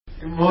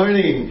Good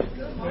morning.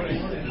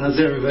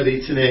 How's everybody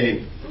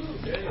today?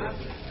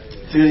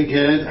 Doing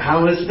good.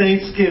 How was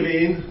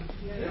Thanksgiving?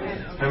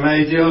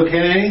 Everybody do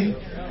okay?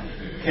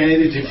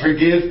 Okay, did you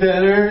forgive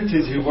better?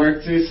 Did you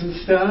work through some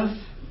stuff?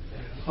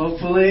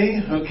 Hopefully.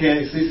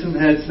 Okay, I see some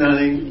heads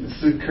nodding. This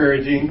is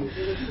encouraging.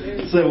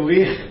 So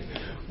we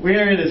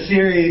are in a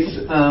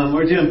series.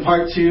 We're doing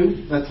part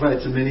 2. That's why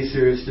it's a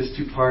mini-series, just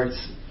 2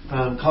 parts,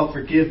 called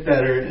Forgive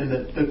Better. And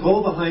the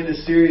goal behind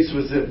this series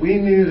was that we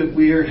knew that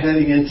we were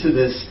heading into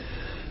this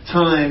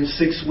time,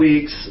 6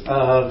 weeks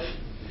of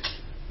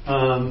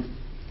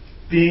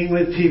being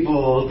with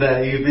people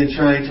that you've been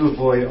trying to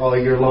avoid all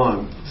year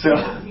long. So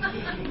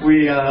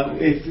we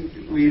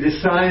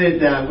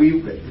decided that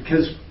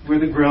because we're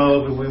the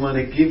Grove and we want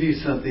to give you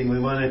something,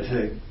 we want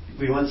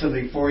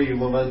something for you. We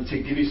wanted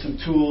to give you some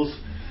tools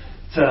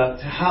to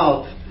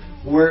help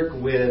work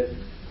with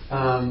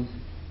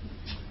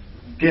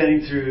getting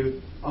through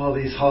all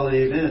these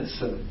holiday events,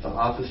 so the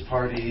office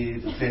party,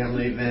 the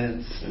family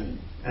events,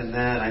 and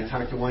that. I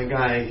talked to one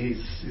guy. He's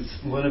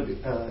one of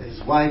his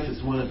wife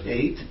is one of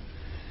 8.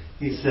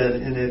 He said,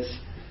 and it's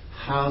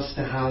house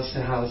to house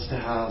to house to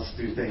house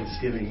through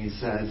Thanksgiving. He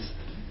says,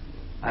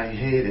 I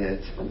hate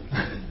it.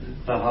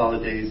 The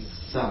holidays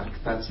suck.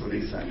 That's what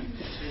he said.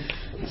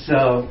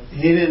 So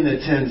he didn't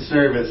attend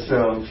service,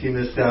 so he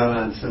missed out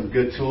on some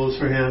good tools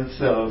for him.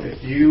 So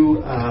if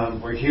you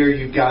were here,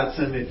 you got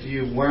some. If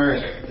you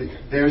weren't,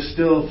 there's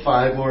still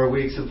 5 more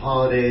weeks of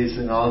holidays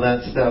and all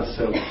that stuff.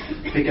 So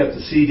pick up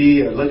the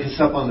CD or look us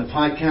up on the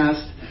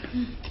podcast.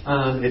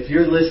 If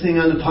you're listening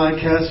on the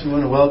podcast, we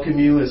want to welcome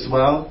you as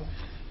well.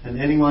 And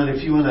anyone,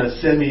 if you want to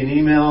send me an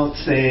email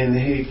saying,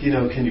 hey,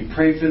 can you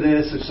pray for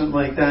this or something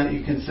like that,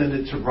 you can send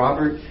it to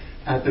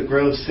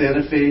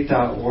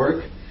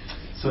robert@thegrovesantafe.org.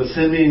 So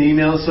send me an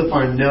email. So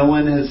far, no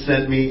one has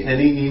sent me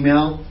any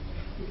email.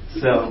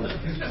 So,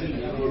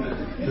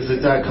 is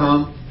it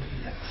 .com?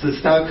 So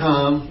it's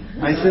 .com.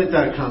 I said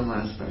 .com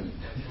last time.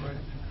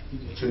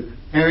 So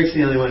Eric's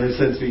the only one who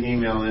sends me an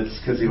email, and it's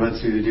because he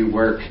wants me to do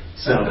work.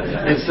 So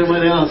if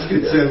someone else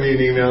could send me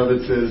an email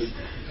that says,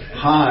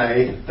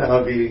 hi, that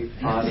would be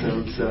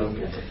awesome. So,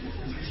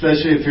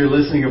 especially if you're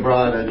listening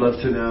abroad, I'd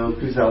love to know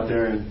who's out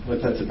there and what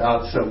that's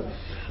about. So,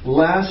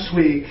 last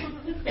week,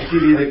 I'll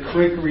give you the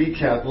quick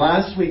recap.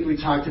 Last week we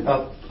talked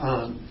about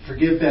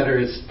Forgive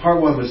Better. Part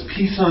 1 was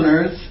peace on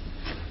earth.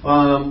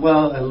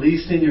 Well, at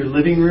least in your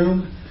living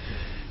room.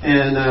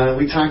 And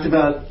we talked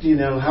about,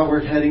 how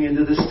we're heading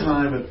into this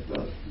time of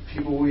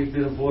people we've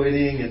been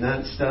avoiding and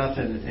that stuff.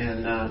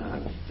 And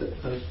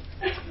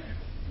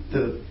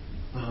the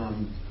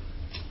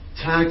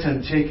tact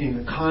I'm taking,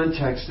 the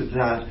context of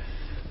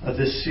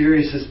this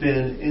series has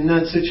been in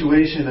that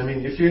situation. I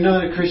mean, if you're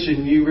not a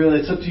Christian,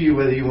 it's up to you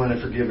whether you want to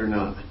forgive or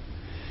not.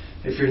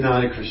 If you're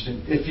not a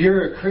Christian. If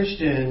you're a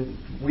Christian,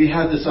 we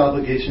have this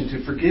obligation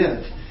to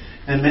forgive.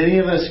 And many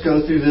of us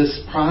go through this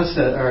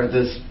process, or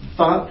this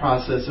thought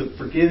process of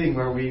forgiving,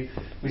 where we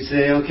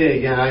say, okay,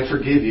 yeah, I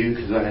forgive you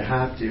because I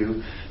have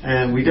to.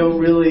 And we don't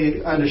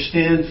really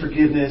understand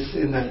forgiveness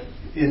in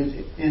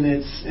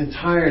its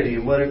entirety,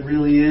 what it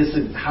really is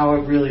and how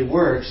it really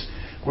works.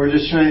 We're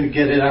just trying to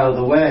get it out of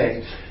the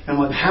way. And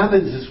what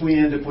happens is we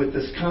end up with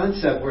this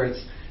concept where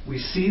we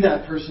see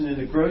that person in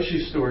the grocery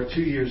store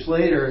 2 years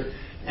later,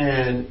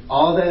 and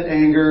all that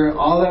anger,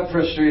 all that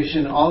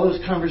frustration, all those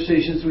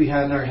conversations we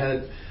had in our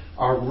head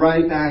are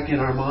right back in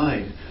our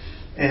mind.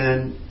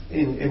 And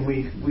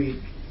we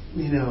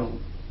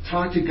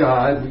talk to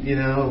God, and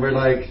we're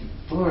like,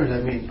 Lord,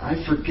 I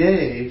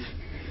forgave,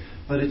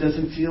 but it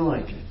doesn't feel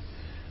like it.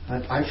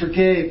 I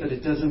forgave, but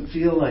it doesn't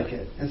feel like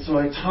it. And so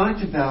I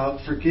talked about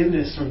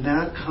forgiveness from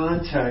that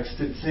context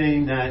and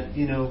saying that,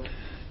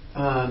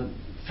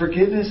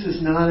 forgiveness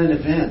is not an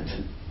event.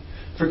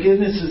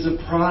 Forgiveness is a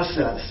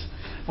process.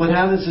 What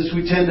happens is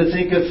we tend to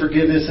think of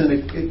forgiveness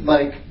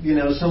like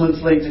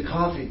someone's late to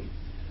coffee.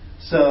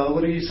 So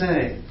what are you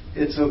saying?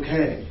 It's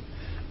okay.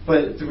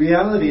 But the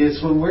reality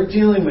is when we're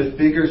dealing with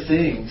bigger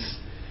things,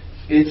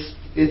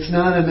 it's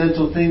not a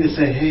mental thing to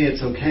say, hey,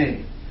 it's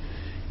okay.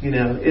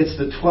 It's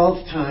the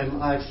 12th time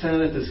I've sat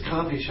at this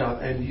coffee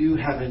shop and you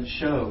haven't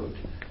showed.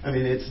 I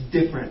mean, it's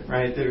different,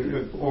 right?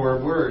 Or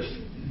worse,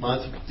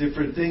 lots of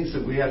different things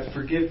that we have to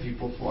forgive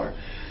people for.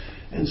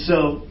 And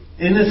so,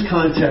 in this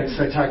context,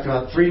 I talked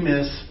about 3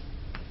 myths.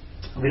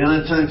 We don't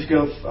have time to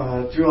go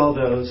through all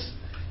those.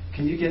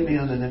 Can you get me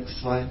on the next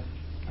slide?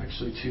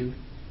 Actually, 2.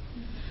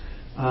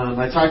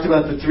 I talked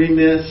about the 3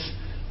 myths.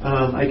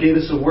 I gave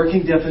us a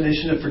working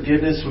definition of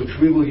forgiveness, which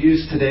we will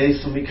use today,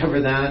 so let me cover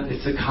that.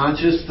 It's a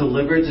conscious,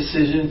 deliberate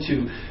decision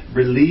to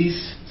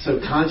release. So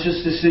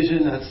conscious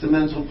decision, that's the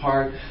mental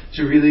part,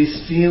 to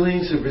release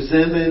feelings of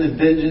resentment and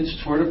vengeance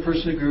toward a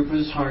person or group who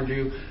has harmed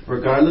you,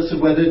 regardless of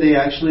whether they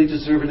actually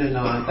deserve it or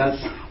not.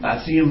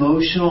 That's the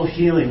emotional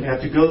healing. We have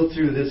to go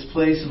through this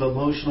place of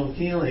emotional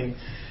healing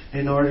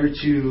in order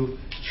to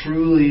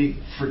truly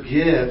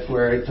forgive,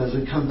 where it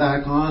doesn't come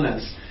back on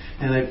us.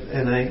 And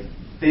I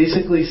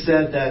basically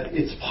said that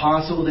it's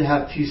possible to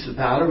have peace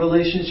about a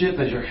relationship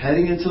as you're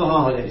heading into the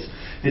holidays.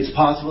 It's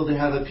possible to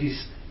have a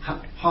peace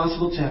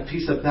possible to have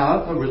peace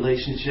about a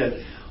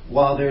relationship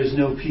while there is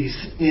no peace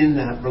in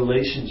that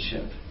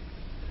relationship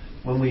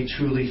when we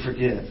truly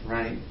forgive,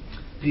 right?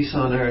 Peace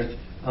on earth,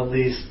 at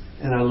least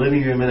in our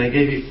living room. And I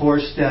gave you 4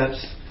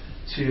 steps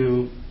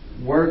to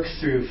work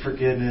through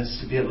forgiveness,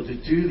 to be able to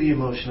do the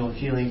emotional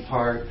healing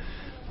part.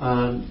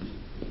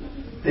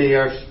 They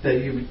are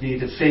that you need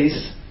to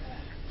face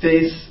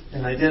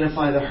and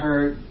identify the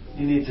hurt.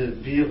 You need to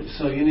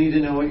you need to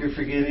know what you're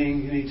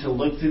forgiving. You need to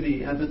look through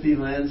the empathy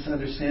lens to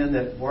understand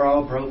that we're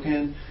all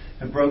broken,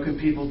 and broken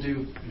people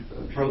do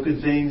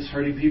broken things,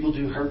 hurting people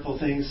do hurtful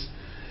things.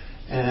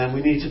 And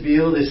we need to be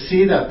able to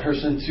see that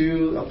person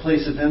to a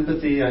place of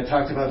empathy. I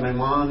talked about my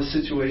mom's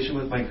situation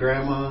with my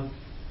grandma.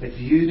 If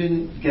you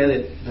didn't get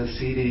it, the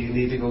CD, you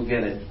need to go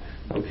get it.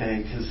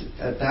 Okay? Because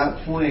at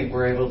that point,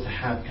 we're able to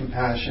have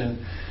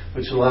compassion,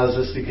 which allows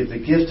us to get the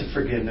gift of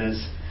forgiveness,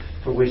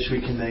 for which we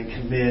can then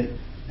commit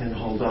and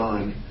hold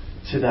on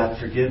to that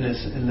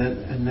forgiveness. And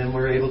then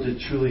we're able to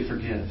truly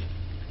forgive.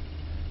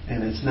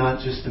 And it's not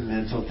just a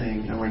mental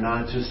thing. And we're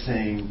not just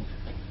saying,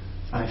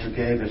 I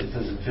forgave it. It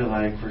doesn't feel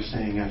like we're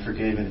saying I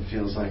forgave it. It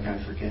feels like I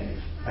forgave.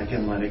 I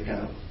can let it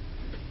go.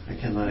 I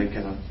can let it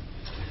go.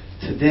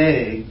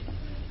 Today,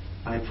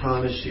 I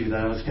promised you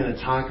that I was going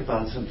to talk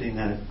about something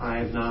that I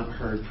have not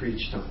heard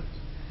preached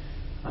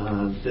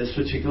on. This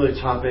particular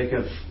topic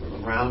of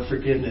around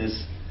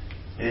forgiveness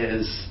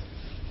is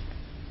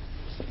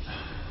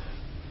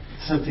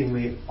something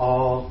we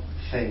all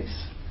face.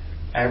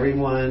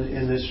 Everyone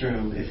in this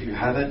room, if you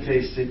haven't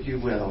faced it, you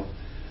will.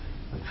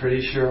 I'm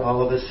pretty sure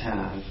all of us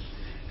have.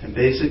 And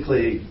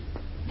basically,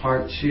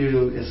 part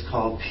 2 is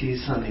called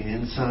Peace on the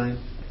Inside.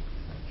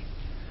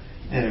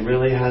 And it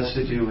really has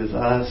to do with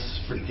us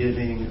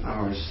forgiving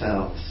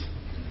ourselves.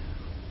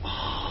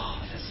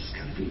 Oh, this is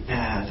going to be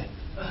bad.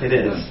 It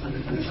is.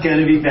 It's going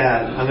to be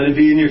bad. I'm going to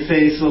be in your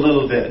face a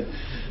little bit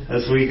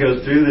as we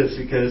go through this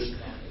because,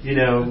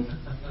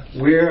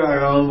 we're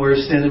our own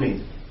worst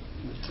enemy.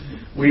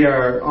 We are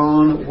our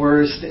own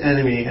worst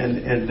enemy.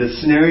 And the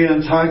scenario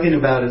I'm talking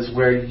about is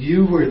where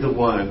you were the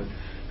one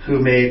who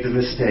made the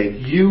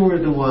mistake. You were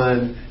the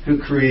one who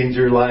careened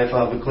your life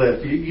off a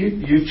cliff.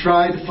 You've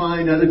tried to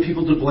find other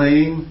people to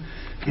blame.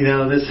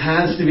 This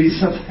has to be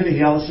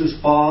somebody else's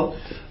fault.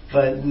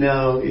 But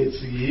no, it's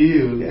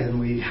you. And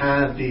we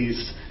have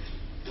these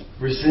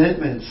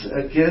resentments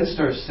against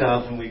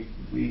ourselves, and we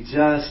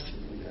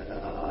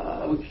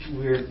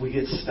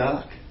get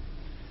stuck.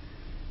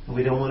 And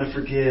we don't want to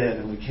forgive,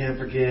 and we can't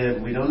forgive.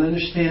 And we don't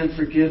understand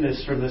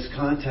forgiveness from this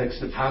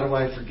context of how do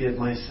I forgive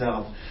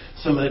myself.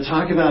 So I'm going to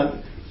talk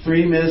about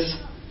 3 myths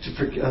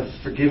of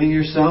forgiving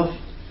yourself.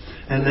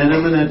 And then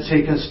I'm going to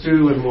take us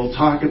through and we'll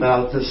talk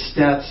about the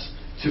steps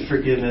to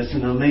forgiveness.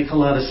 And it'll make a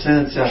lot of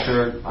sense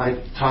after I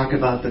talk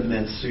about the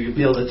myths. So you'll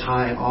be able to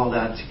tie all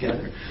that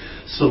together.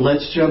 So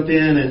let's jump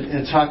in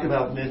and talk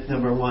about myth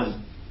number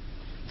 1.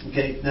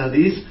 Okay, now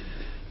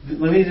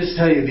let me just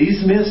tell you,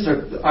 these myths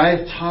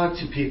I've talked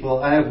to people,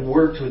 I have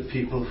worked with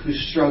people who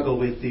struggle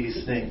with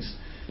these things.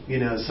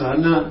 So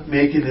I'm not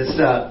making this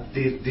up.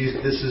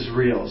 This is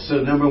real. So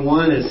number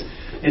 1 is,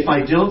 if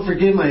I don't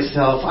forgive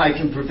myself, I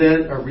can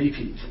prevent a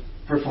repeat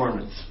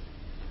performance.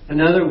 In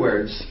other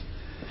words,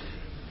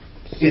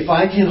 if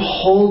I can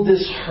hold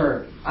this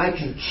hurt, I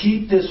can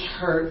keep this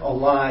hurt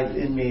alive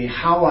in me,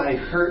 how I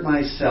hurt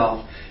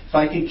myself, if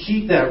I can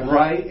keep that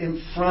right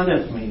in front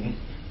of me,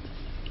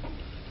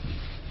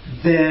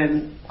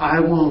 then I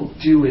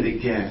won't do it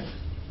again.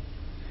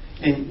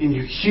 And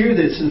you hear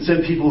this in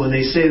some people when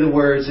they say the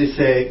words, they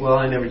say, well,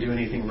 I never do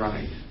anything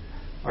right.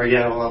 Or,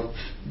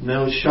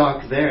 no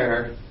shock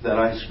there that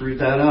I screwed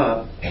that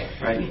up.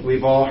 Right?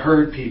 We've all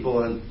heard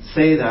people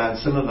say that.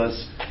 Some of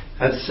us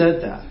have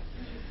said that.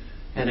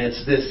 And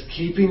it's this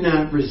keeping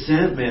that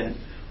resentment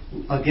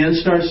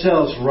against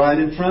ourselves right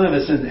in front of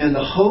us. And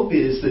the hope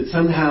is that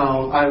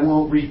somehow I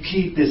won't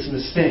repeat this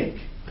mistake.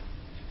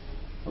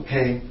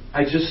 Okay?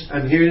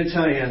 I'm here to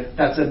tell you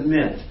that's a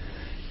myth.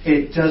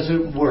 It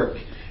doesn't work.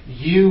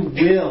 You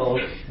will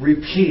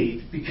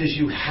repeat because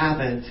you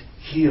haven't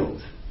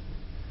healed.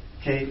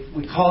 Okay?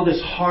 We call this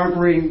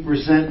harboring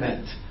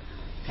resentment.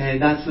 Okay?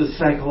 That's the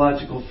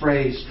psychological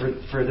phrase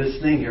for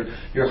this thing.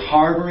 You're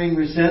harboring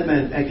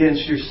resentment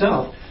against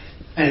yourself.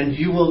 And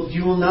you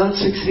will not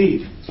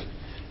succeed.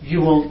 You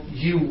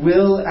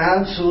will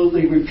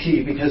absolutely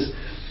repeat, because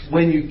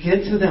when you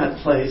get to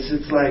that place,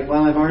 it's like,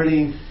 well, I've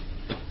already...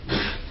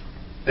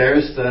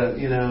 There's the,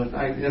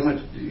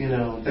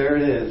 there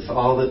it is.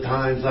 All the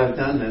times I've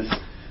done this.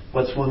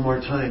 What's one more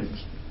time?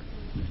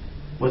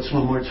 What's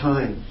one more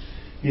time?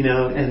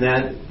 And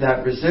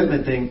that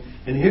resentment thing.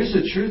 And here's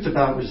the truth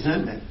about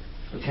resentment.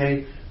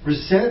 Okay?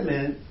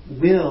 Resentment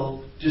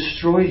will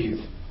destroy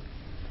you.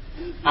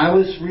 I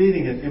was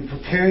reading it and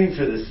preparing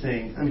for this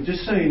thing.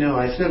 Just so you know,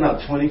 I spent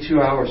about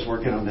 22 hours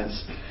working on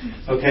this.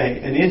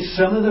 Okay? And in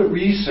some of the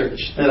research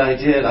that I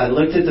did, I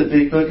looked at the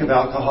Big Book of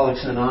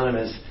Alcoholics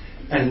Anonymous.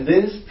 And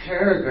this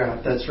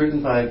paragraph that's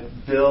written by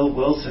Bill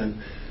Wilson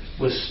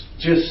was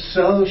just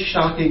so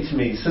shocking to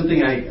me.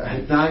 Something I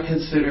had not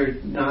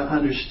considered, not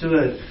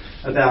understood.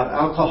 about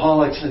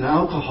alcoholics and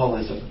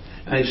alcoholism.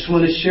 And I just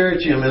want to share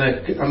it to you. I'm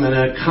going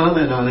to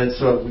comment on it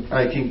so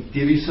I can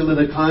give you some of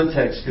the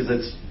context, because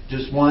it's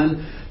just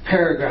one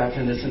paragraph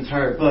in this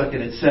entire book,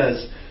 and it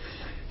says,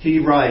 he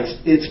writes,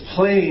 "It's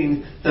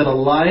plain that a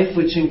life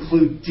which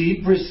includes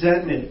deep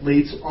resentment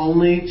leads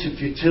only to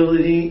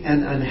futility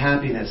and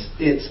unhappiness."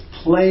 It's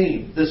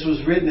plain. This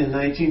was written in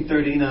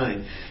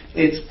 1939.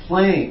 It's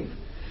plain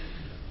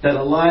that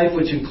a life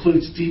which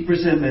includes deep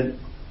resentment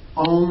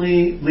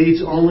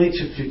leads only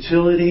to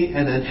futility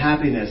and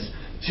unhappiness.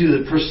 To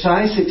the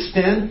precise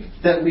extent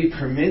that we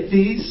permit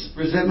these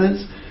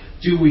resentments,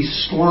 do we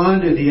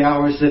squander the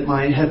hours that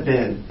might have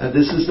been. Now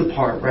this is the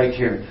part right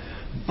here.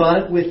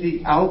 But with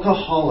the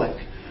alcoholic,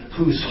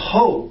 whose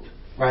hope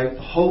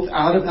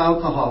out of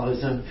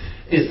alcoholism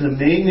is the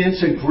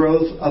maintenance and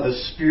growth of a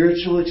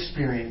spiritual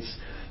experience,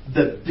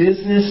 the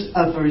business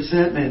of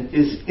resentment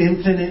is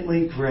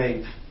infinitely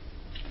grave.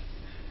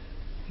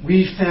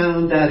 We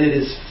found that it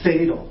is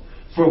fatal.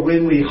 For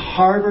when we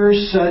harbor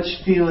such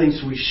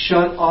feelings, we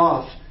shut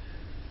ourselves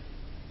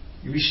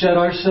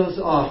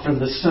off from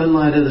the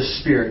sunlight of the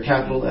Spirit,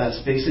 capital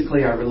S.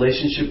 Basically, our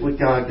relationship with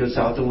God goes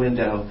out the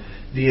window.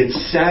 The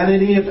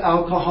insanity of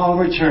alcohol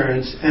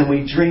returns, and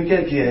we drink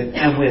again.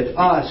 And with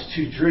us,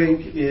 to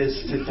drink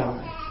is to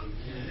die.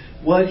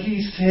 What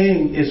he's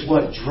saying is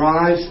what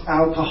drives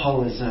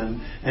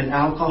alcoholism and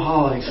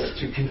alcoholics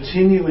to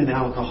continue in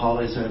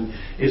alcoholism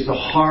is the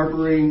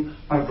harboring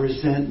of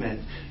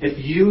resentment. If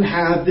you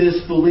have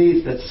this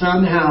belief that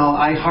somehow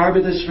I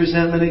harbor this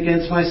resentment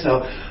against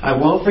myself, I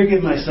won't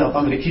forgive myself,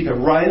 I'm going to keep it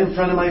right in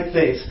front of my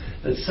face,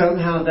 that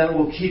somehow that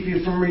will keep you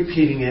from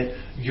repeating it,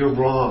 you're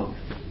wrong.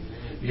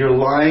 You're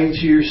lying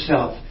to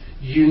yourself.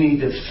 You need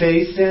to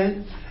face it,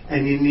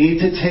 and you need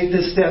to take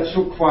the steps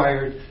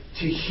required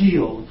to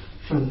heal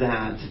from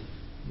that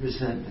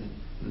resentment,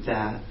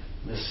 that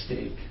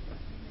mistake.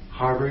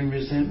 Harboring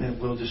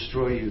resentment will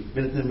destroy you.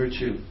 Myth number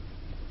 2.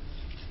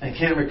 I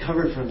can't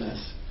recover from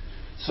this,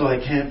 so I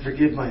can't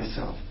forgive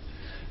myself.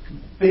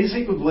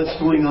 Basically, what's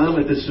going on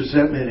with this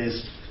resentment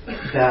is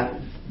that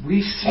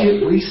we saw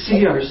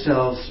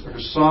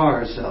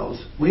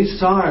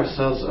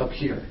ourselves up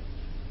here.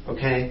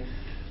 Okay?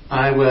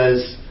 I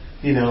was,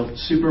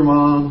 super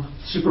mom,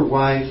 super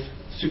wife,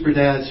 super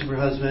dad, super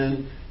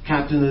husband,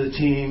 captain of the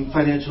team,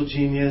 financial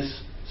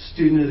genius,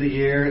 student of the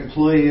year,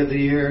 employee of the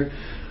year.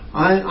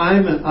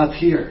 I'm up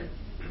here,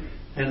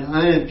 and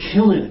I am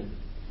killing it.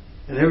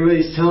 And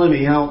everybody's telling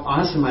me how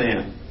awesome I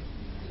am.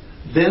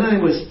 Then I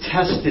was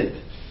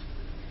tested,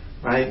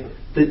 right?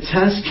 The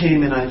test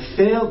came and I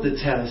failed the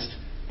test,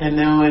 and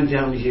now I'm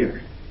down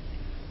here.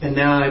 And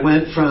now I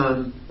went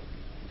from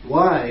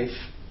wife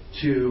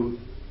to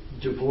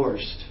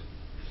divorced.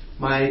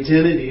 My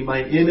identity,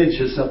 my image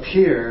is up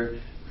here,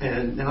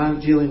 and now I'm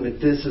dealing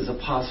with this as a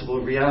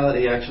possible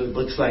reality. Actually, it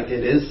looks like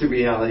it is the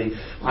reality.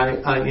 I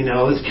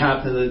was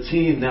captain of the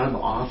team. Now I'm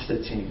off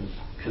the team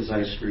because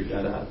I screwed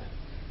that up.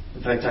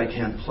 In fact, I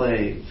can't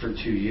play for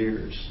 2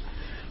 years.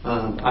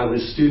 I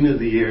was student of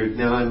the year.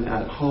 Now I'm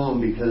at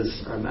home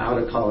because I'm out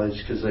of college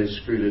because I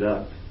screwed it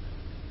up.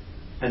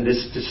 And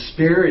this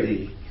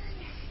disparity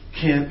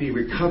can't be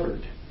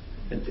recovered.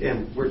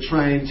 And we're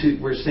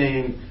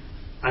saying,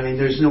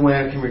 there's no way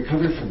I can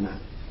recover from that.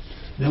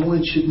 No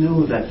one should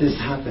know that this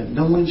happened.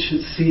 No one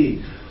should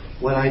see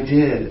what I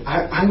did.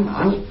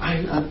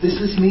 This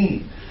is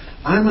me.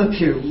 I'm up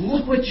here.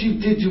 Look what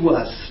you did to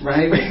us,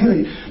 right?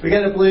 We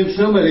got to blame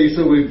somebody,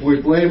 so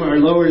we blame our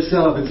lower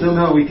self, and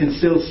somehow we can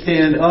still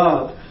stand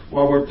up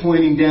while we're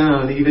pointing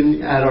down,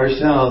 even at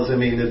ourselves.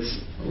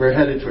 We're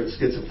headed towards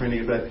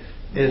schizophrenia, but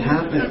it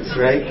happens,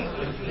 right?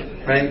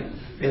 Right?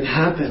 It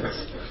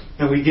happens,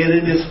 and we get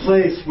in this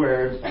place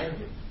where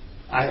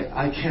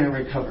I can't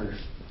recover.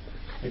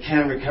 I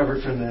can't recover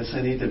from this.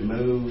 I need to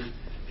move,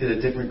 get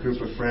a different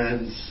group of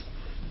friends.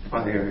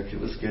 Bye, Eric. It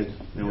was good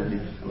knowing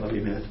you. I love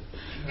you, man.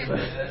 But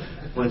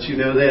once you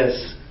know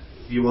this,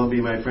 you won't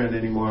be my friend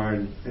anymore,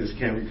 and I just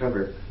can't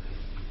recover.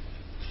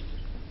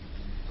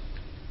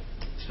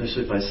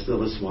 Especially if I spill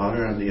this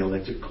water on the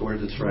electric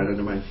cord that's right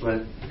under my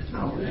foot.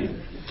 I'll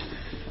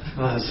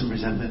have some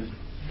resentment.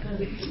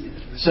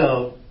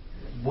 So,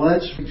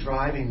 what's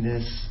driving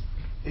this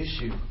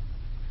issue?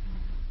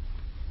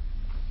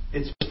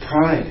 It's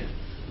pride.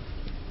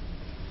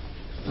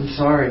 I'm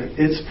sorry,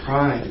 it's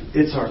pride.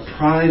 It's our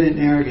pride and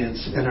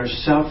arrogance and our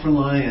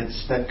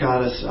self-reliance that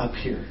got us up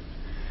here.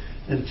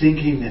 And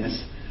thinking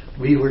this,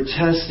 we were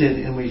tested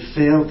and we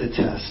failed the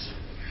test.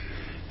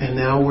 And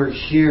now we're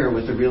here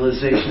with the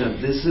realization of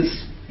this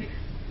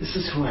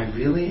is who I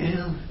really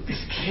am.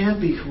 This can't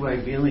be who I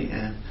really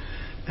am.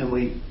 And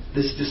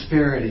this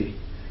disparity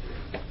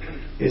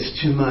is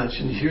too much.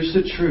 And here's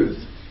the truth,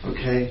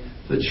 okay?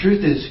 The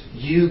truth is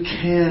you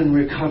can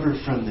recover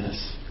from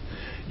this.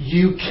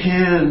 You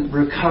can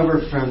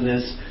recover from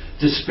this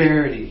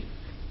disparity.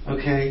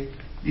 Okay?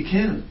 You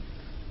can.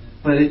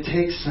 But it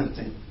takes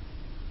something.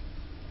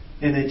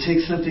 And it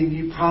takes something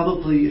you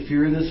probably, if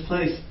you're in this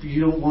place,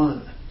 you don't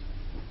want.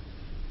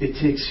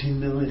 It takes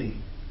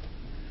humility.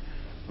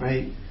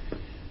 Right?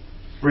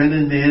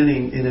 Brennan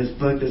Manning, in his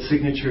book, The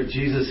Signature of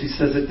Jesus, he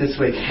says it this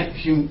way.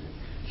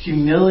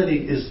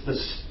 Humility is the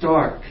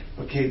stark.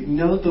 Okay,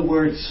 note the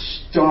word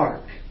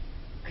stark.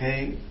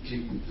 Okay,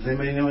 does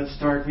anybody know what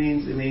stark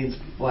means? It means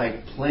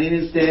like plain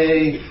as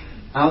day,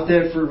 out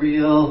there for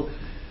real.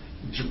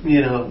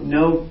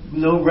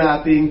 No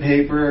wrapping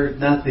paper,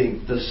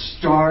 nothing. The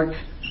stark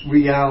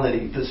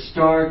reality, the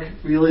stark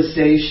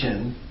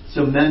realization,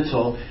 so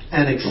mental,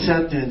 and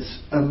acceptance,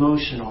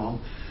 emotional,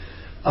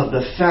 of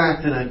the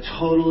fact that I'm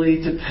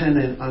totally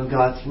dependent on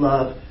God's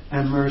love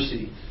and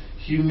mercy.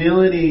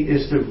 Humility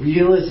is the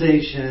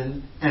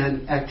realization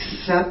and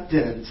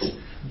acceptance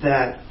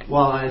that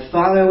while I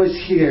thought I was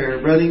here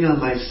running on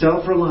my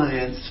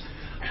self-reliance,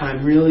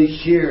 I'm really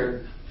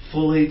here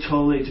fully,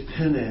 totally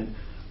dependent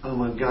on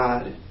what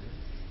God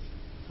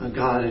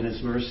and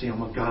His mercy, on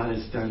what God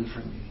has done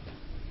for me.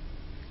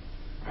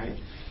 Right?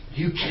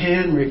 You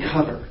can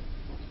recover.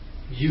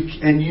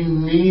 And you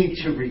need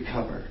to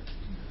recover.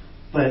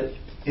 But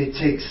it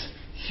takes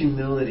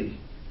humility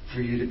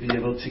for you to be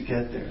able to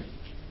get there.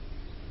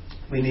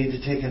 We need to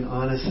take an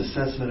honest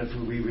assessment of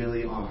who we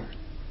really are.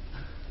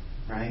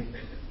 Right?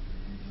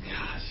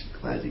 Gosh,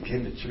 glad you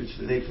came to church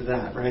today for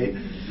that, right?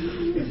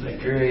 It's like,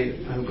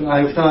 great.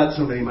 I thought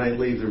somebody might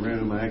leave the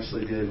room. I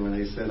actually did when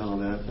I said all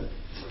that. But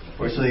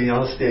fortunately,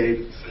 y'all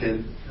stayed.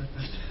 Good.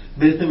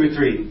 Myth number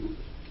 3.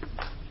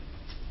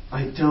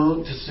 I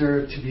don't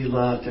deserve to be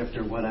loved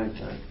after what I've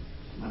done.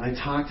 When I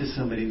talked to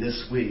somebody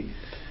this week,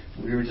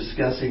 we were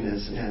discussing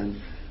this, and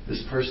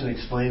this person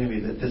explained to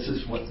me that this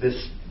is what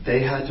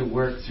they had to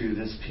work through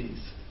this piece.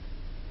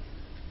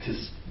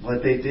 Because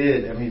what they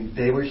did,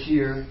 they were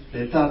here,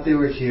 they thought they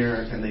were here,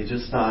 and they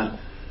just thought,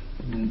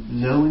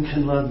 no one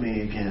can love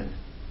me again.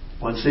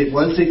 Once they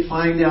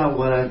find out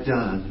what I've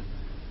done,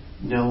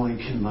 no one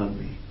can love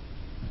me.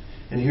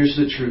 And here's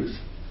the truth,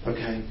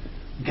 okay?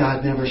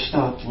 God never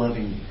stopped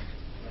loving you.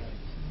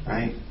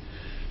 Right?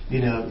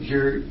 You have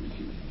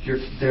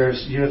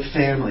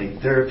family.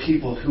 There are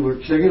people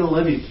they're going to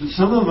love you.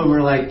 Some of them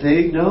are like,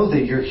 they know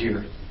that you're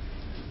here.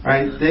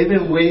 Right? They've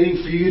been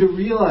waiting for you to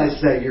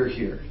realize that you're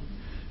here.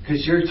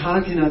 Because you're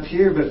talking up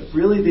here, but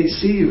really they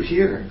see you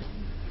here.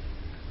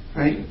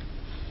 Right?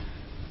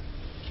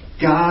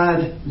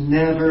 God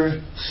never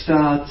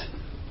stopped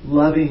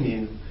loving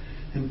you.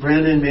 And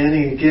Brennan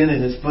Manning, again,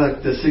 in his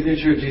book, The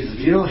Signature of Jesus. If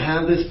you don't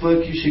have this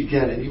book, you should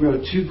get it. He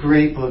wrote 2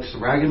 great books, The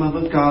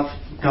Ragamuffin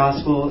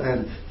Gospel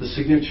and The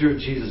Signature of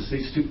Jesus.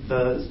 These two,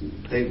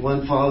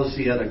 one follows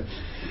the other.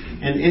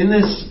 And in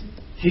this,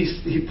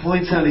 he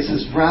points out, he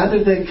says,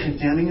 rather than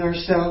condemning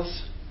ourselves,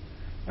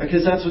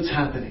 because that's what's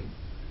happening.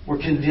 We're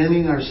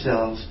condemning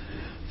ourselves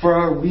for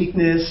our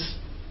weakness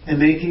and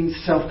making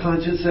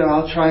self-conscious that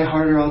I'll try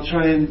harder, I'll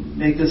try and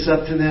make this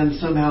up to them,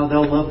 somehow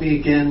they'll love me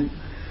again.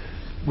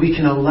 We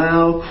can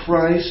allow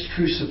Christ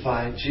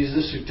crucified,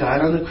 Jesus who died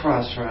on the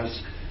cross for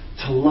us,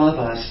 to love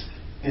us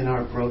in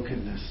our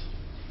brokenness.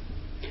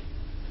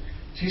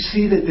 Do you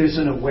see that there's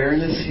an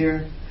awareness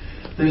here?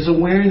 There's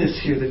awareness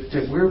here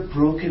that we're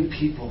broken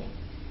people.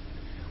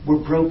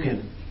 We're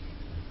broken.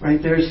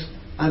 Right? There's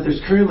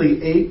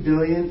currently 8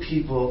 billion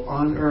people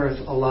on earth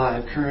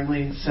alive.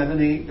 Currently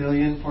 7-8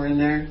 billion. We're in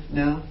there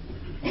now.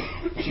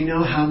 Do you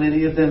know how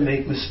many of them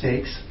make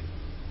mistakes?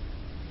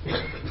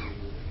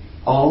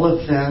 All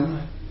of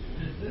them.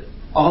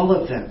 All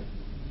of them.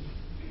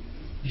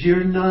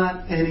 You're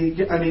not any...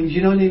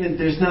 you don't even...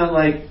 There's not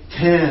like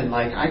 10.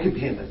 Like, I could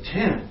be in the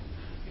 10.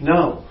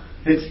 No.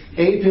 It's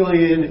 8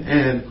 billion,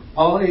 and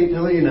all 8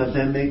 billion of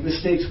them make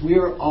mistakes. We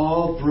are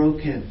all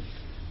broken.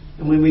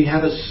 And when we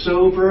have a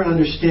sober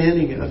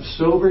understanding, a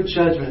sober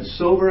judgment,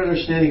 sober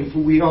understanding of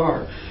who we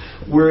are,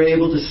 we're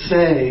able to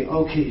say,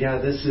 okay,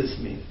 yeah, this is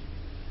me.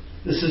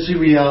 This is the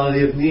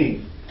reality of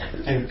me.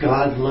 And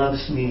God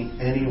loves me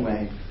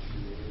anyway.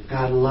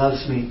 God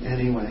loves me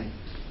anyway.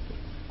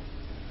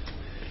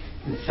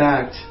 In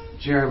fact,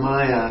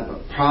 Jeremiah,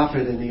 a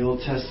prophet in the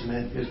Old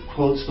Testament, it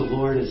quotes the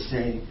Lord as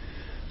saying,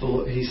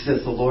 he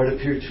says, the Lord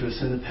appeared to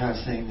us in the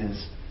past saying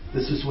this.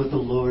 This is what the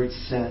Lord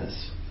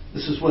says.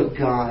 This is what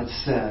God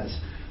says.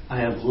 I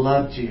have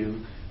loved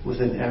you with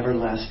an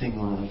everlasting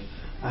love.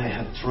 I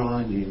have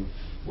drawn you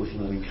with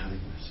loving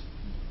kindness.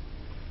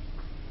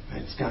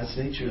 Right? It's God's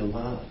nature to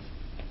love.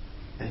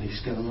 And He's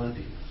going to love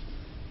you.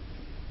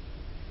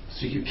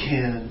 So you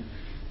can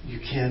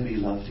be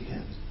loved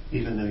again,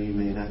 even though you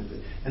may not.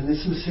 And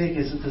this mistake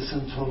isn't the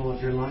sum total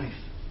of your life.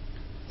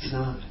 It's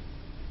not.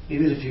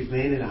 Even if you've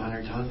made it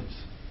 100 times.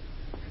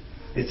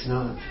 It's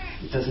not.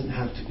 It doesn't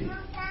have to be.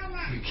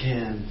 You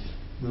can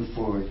move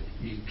forward.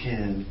 You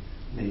can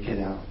make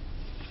it out.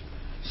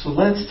 So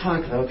let's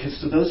talk about, okay,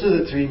 so those are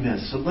the 3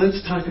 myths. So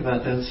let's talk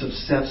about then some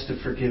steps to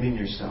forgiving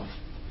yourself.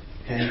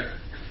 Okay?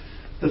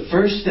 The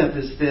first step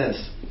is this.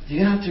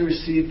 You have to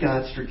receive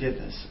God's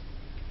forgiveness.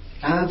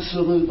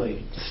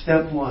 Absolutely.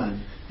 Step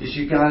 1 is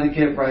you got to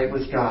get right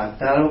with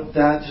God.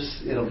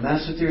 It'll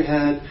mess with your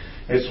head.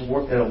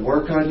 It'll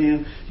work on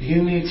you.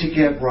 You need to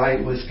get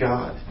right with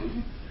God.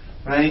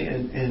 Right?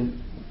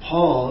 And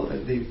Paul,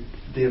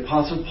 the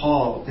Apostle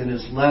Paul, in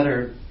his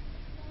letter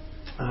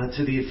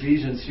to the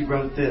Ephesians, he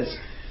wrote this.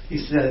 He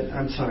said,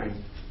 I'm sorry,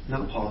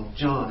 not Paul,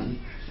 John.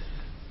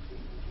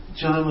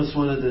 John was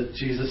one of the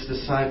Jesus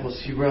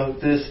disciples. He wrote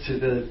this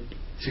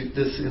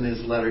this in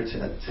his letter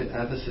to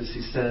Ephesus.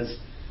 He says,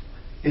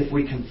 if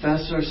we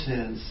confess our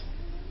sins,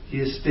 he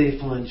is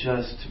faithful and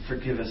just to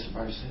forgive us of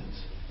our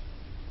sins.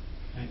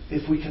 Right?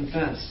 If we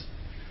confess.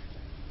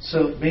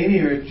 So maybe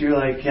you're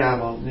like, yeah,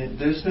 well,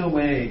 there's no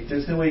way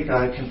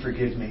God can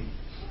forgive me.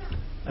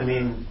 I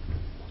mean,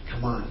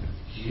 come on,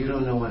 you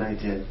don't know what I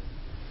did.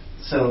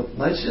 So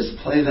let's just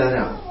play that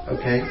out,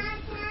 okay?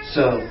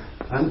 So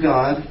I'm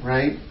God,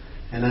 right?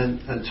 And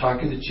I'm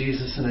talking to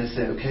Jesus, and I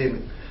say, okay,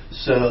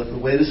 so the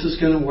way this is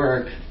going to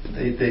work,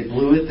 they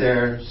blew it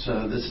there,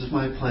 so this is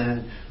my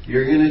plan.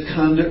 You're going to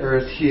come to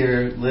earth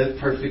here, live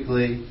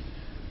perfectly,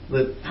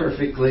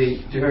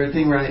 do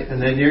everything right,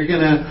 and then you're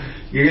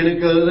gonna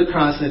go to the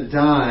cross and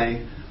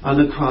die on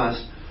the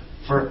cross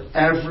for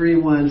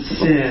everyone's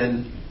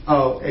sin.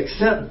 Oh,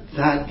 except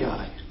that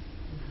guy.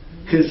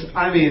 Because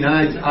I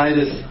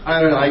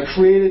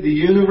created the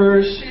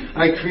universe.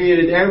 I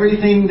created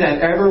everything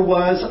that ever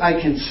was. I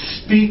can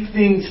speak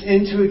things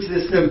into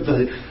existence,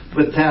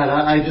 but that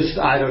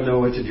I don't know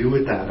what to do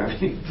with that.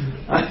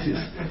 I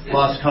just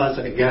lost cause,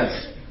 I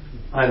guess.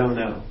 I don't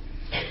know.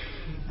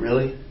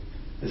 Really?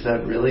 Is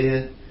that really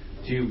it?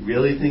 Do you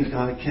really think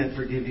God can't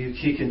forgive you?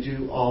 He can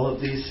do all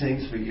of these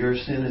things, but your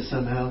sin is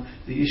somehow...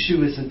 The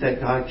issue isn't that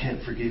God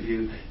can't forgive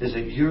you, is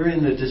that you're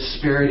in the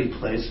disparity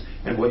place,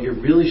 and what you're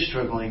really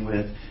struggling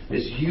with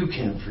is you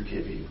can't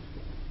forgive you.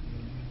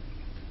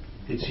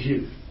 It's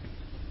you.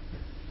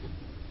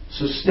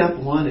 So step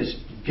one is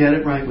get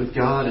it right with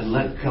God and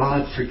let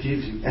God forgive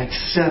you.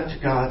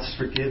 Accept God's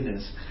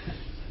forgiveness.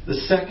 The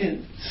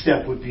second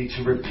step would be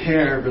to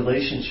repair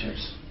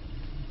relationships.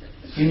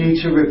 You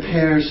need to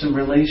repair some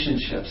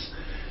relationships.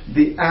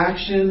 The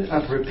action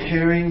of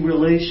repairing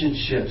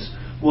relationships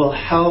will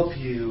help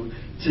you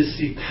to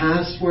see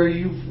past where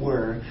you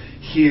were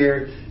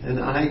here, and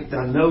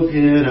I'm no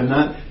good, I'm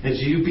not. As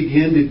you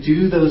begin to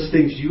do those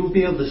things, you will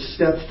be able to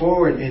step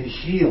forward and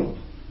heal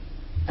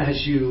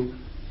as you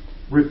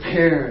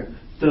repair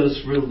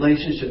those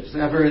relationships.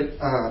 Everett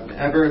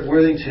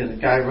Worthington, the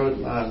guy wrote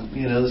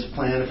this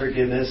plan of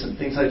forgiveness and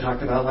things I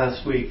talked about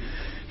last week.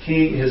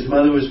 His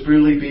mother was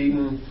brutally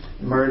beaten,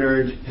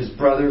 murdered. His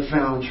brother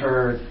found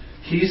her.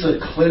 He's a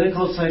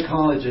clinical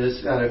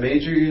psychologist at a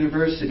major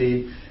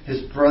university.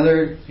 He's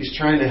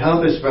trying to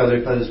help his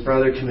brother, but his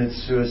brother commits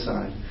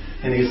suicide.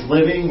 And he's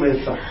living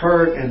with the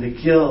hurt and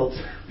the guilt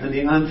and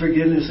the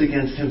unforgiveness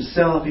against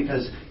himself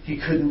because he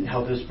couldn't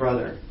help his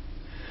brother.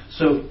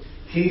 So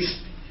he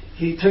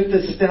took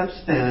the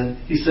steps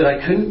then. He said, I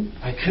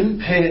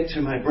couldn't pay it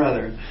to my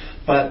brother,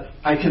 but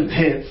I can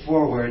pay it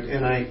forward.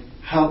 And I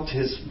helped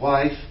his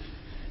wife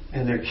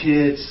and their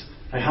kids.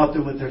 I helped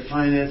them with their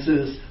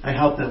finances. I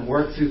helped them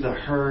work through the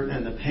hurt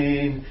and the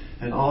pain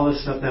and all the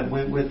stuff that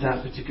went with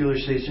that particular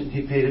station.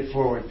 He paid it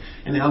forward.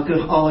 And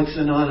Alcoholics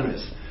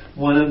Anonymous,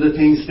 one of the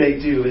things they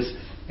do is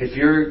if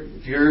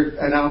you're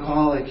an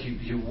alcoholic,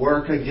 you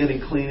work on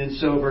getting clean and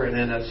sober, and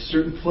in a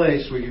certain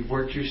place where you've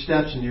worked your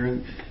steps and you're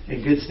in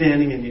good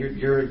standing and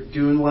you're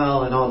doing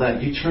well and all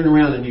that, you turn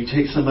around and you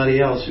take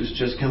somebody else who's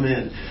just come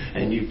in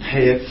and you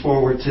pay it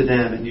forward to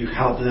them and you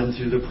help them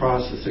through the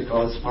process. They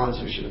call it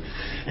sponsorship.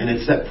 And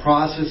it's that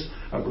process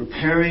of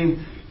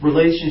repairing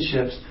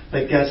relationships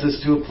that gets us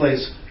to a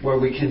place where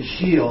we can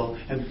heal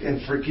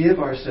and forgive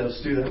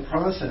ourselves through that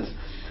process.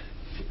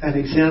 An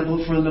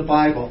example from the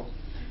Bible.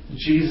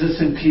 Jesus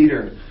and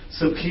Peter.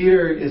 So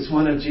Peter is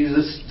one of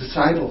Jesus'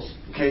 disciples.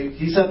 Okay,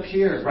 he's up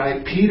here,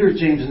 right? Peter,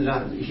 James, and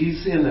John.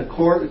 He's in the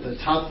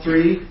top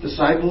three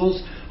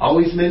disciples,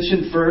 always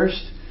mentioned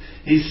first.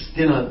 He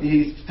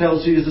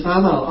tells Jesus,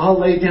 I'll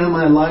lay down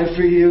my life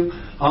for you.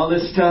 All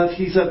this stuff.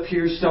 He's up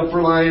here,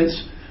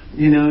 self-reliance,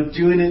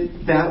 doing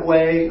it that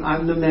way.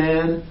 I'm the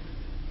man.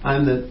 I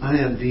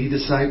am the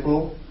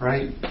disciple,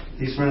 right?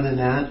 He's running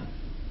that.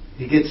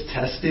 He gets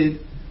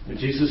tested. When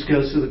Jesus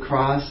goes to the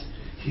cross,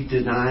 he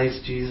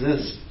denies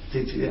Jesus.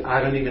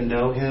 I don't even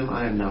know him.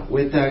 I am not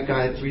with that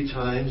guy 3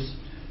 times.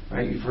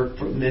 Right?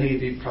 Many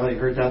of you probably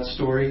heard that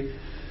story.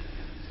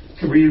 You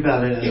can read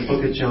about it in the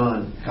book of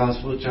John,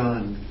 Gospel of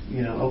John.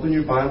 Open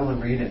your Bible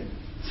and read it.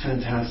 It's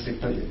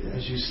fantastic. But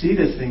as you see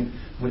this thing,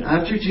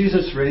 after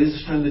Jesus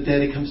raises from the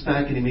dead, he comes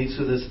back and he meets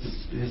with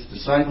his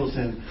disciples.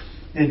 And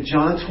in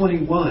John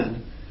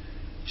 21,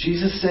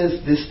 Jesus says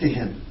this to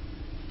him.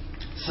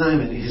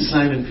 Simon, he's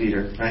Simon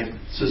Peter, right?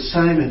 So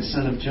Simon,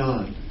 son of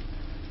John,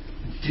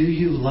 do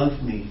you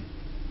love me?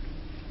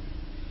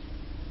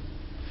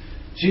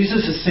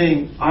 Jesus is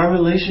saying our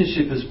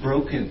relationship is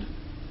broken.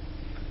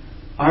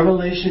 Our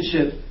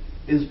relationship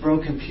is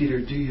broken, Peter.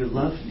 Do you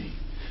love me?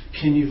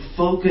 Can you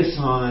focus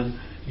on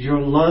your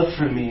love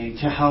for me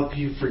to help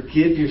you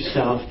forgive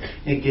yourself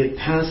and get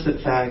past the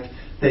fact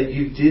that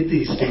you did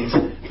these things?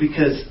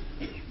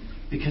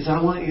 Because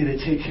I want you to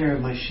take care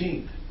of my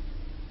sheep.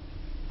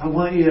 I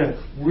want you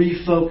to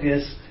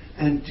refocus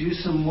and do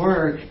some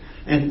work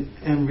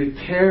and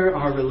repair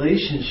our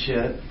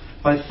relationship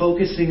by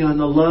focusing on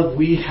the love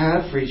we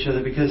have for each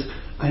other, because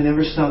I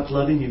never stopped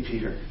loving you,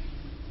 Peter.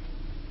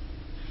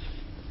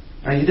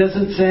 Right?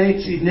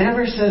 He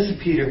never says to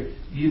Peter,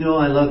 you know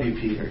I love you,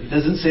 Peter. He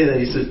doesn't say that.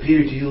 He says,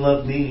 Peter, do you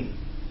love me?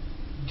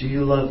 Do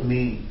you love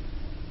me?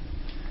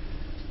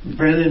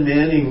 Brennan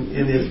Manning,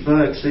 in his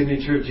book,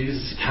 Signature of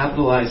Jesus,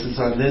 capitalizes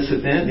on this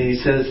event, and he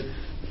says,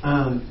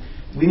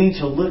 we need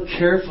to look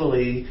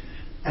carefully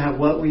at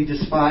what we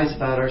despise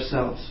about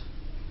ourselves.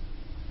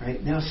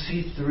 Right? Now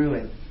see through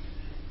it.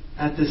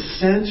 At the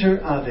center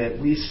of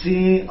it, we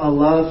see a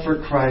love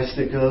for Christ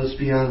that goes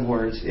beyond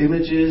words,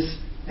 images,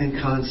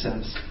 and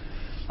concepts.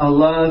 A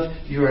love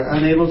you are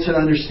unable to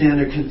understand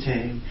or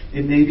contain.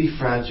 It may be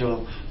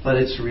fragile, but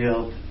it's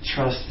real.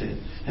 Trust it.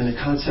 And the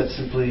concept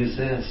simply is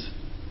this.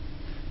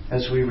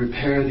 As we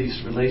repair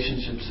these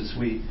relationships, as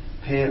we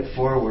pay it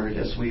forward,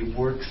 as we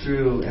work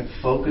through and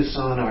focus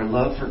on our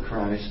love for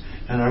Christ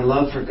and our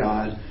love for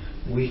God,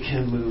 we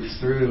can move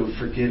through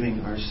forgiving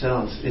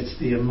ourselves. It's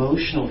the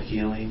emotional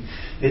healing.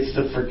 It's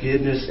the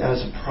forgiveness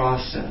as a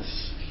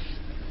process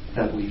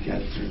that we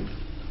get through.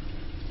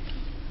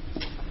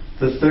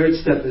 The third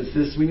step is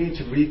this. We need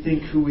to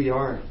rethink who we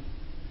are.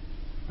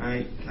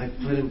 Right? I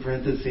put in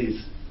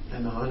parentheses,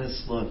 an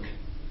honest look.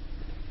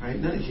 Right?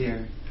 Not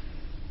here.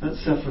 Not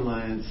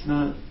self-reliance.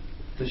 Not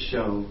the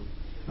show.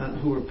 Not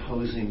who we're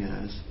posing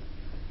as.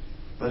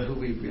 But who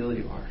we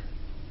really are.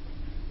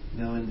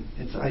 And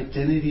it's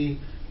identity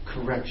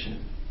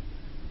correction.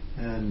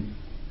 And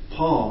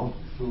Paul,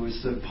 who was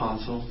the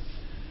apostle,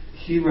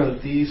 he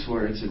wrote these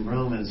words in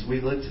Romans.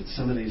 We looked at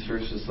some of these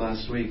verses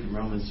last week in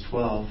Romans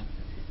 12.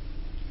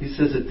 He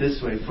says it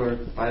this way,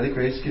 for by the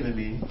grace given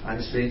me, I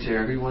say to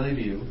every one of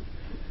you,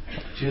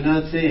 do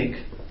not think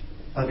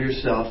of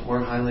yourself more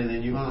highly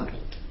than you ought,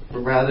 but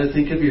rather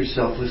think of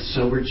yourself with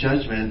sober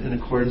judgment in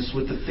accordance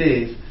with the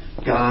faith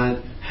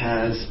God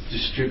has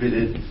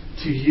distributed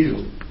to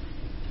you.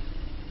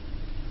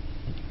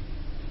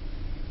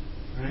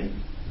 Right?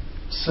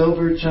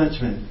 Sober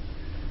judgment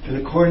in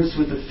accordance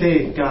with the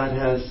faith God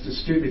has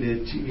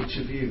distributed to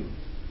each of you.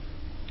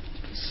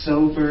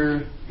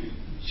 Sober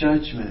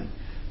judgment.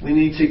 We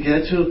need to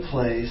get to a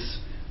place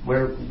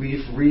where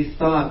we've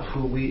rethought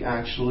who we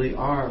actually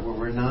are, where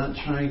we're not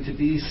trying to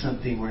be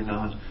something we're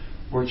not.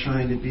 We're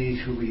trying to be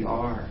who we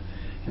are.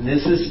 And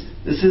this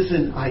is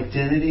an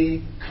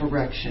identity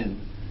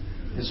correction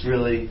is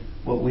really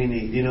what we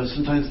need.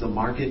 Sometimes the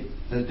market,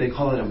 they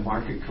call it a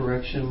market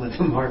correction when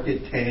the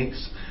market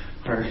tanks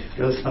or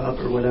goes up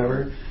or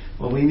whatever.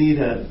 Well, we need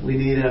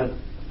a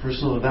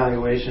personal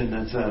evaluation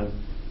that's a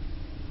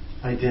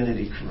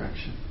identity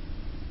correction.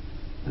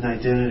 An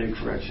identity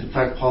correction. In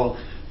fact,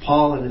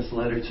 Paul in his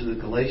letter to the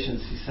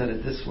Galatians, he said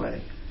it this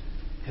way,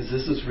 because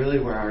this is really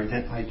where our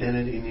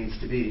identity needs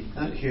to be.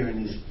 Not here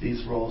in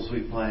these roles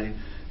we play,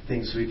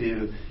 things we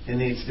do. It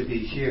needs to be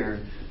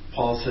here.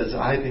 Paul says,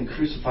 I've been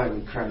crucified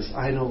with Christ.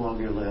 I no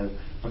longer live,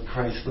 but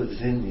Christ lives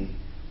in me.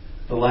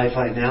 The life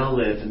I now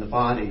live in the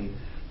body,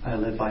 I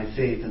live by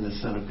faith in the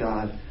Son of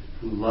God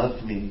who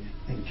loved me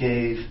and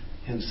gave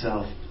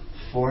himself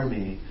for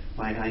me.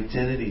 My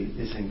identity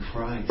is in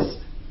Christ.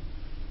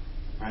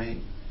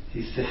 Right?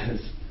 He says,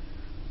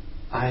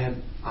 I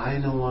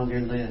no longer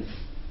live.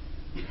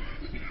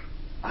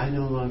 I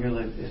no longer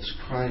live. It's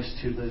Christ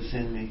who lives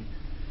in me.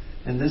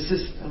 And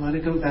I'm going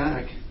to go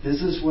back.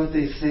 This is what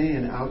they say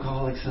in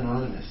Alcoholics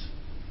Anonymous.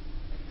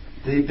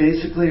 They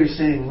basically are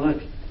saying,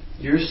 look,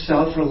 your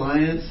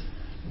self-reliance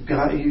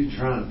got you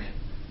drunk.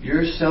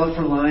 Your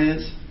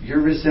self-reliance, your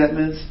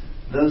resentments,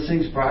 those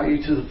things brought you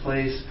to the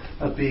place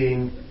of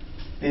being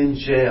in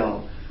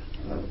jail,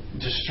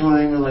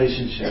 destroying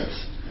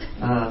relationships,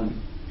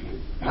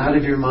 out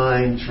of your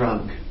mind,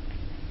 drunk.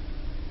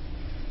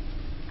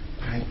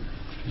 Right?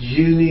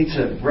 You need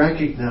to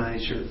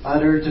recognize your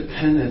utter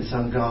dependence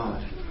on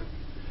God.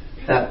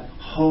 That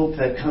hope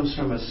that comes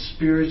from a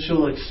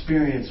spiritual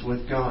experience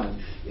with God.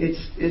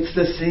 It's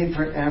the same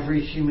for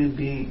every human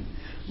being.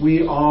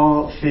 We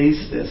all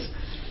face this.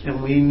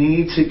 And we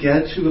need to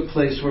get to a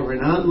place where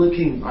we're not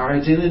looking, our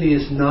identity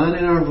is not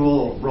in our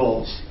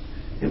roles.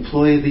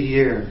 Employee of the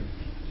year,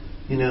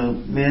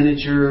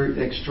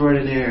 manager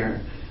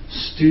extraordinaire,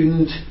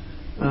 student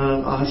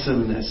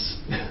awesomeness.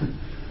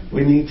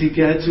 We need to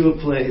get to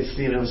a place,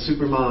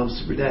 super mom,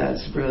 super dad,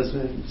 super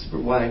husband,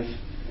 super wife.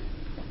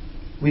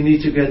 We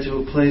need to get to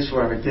a place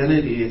where our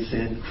identity is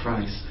in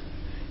Christ.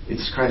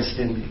 It's Christ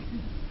in me,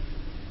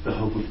 the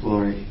hope of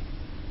glory.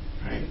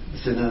 Right?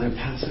 It's another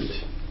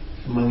passage.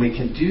 And when we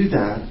can do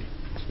that,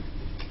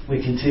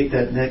 we can take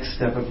that next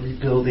step of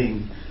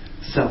rebuilding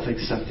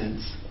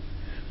self-acceptance,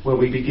 where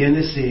we begin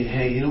to see,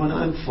 hey, you know what?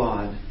 I'm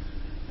flawed.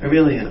 I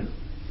really am.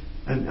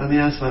 I mean,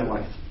 ask my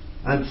wife.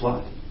 I'm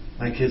flawed.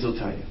 My kids will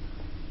tell you.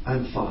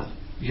 I'm flawed.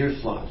 You're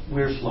flawed.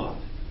 We're flawed.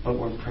 But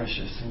we're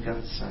precious in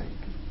God's sight.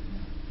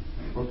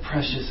 We're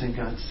precious in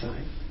God's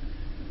sight.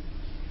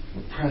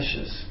 We're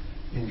precious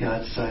in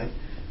God's sight.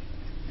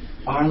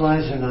 Our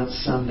lives are not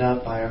summed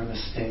up by our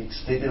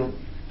mistakes. They don't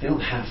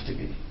have to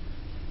be.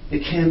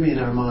 It can be in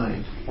our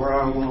mind. We're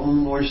our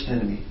own worst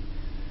enemy.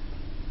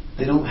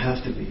 They don't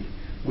have to be.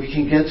 We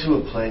can get to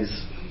a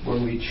place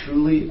where we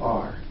truly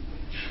are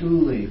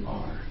truly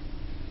are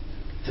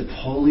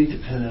wholly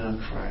dependent on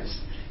Christ,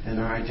 and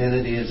our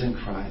identity is in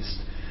Christ,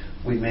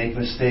 we make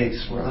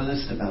mistakes. We're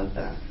honest about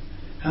that.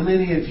 How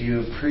many of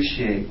you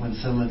appreciate when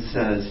someone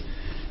says,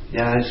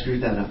 yeah, I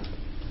screwed that up?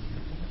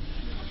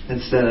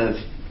 Instead of,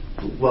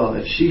 well,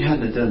 if she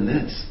hadn't done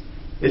this,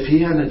 if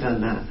he hadn't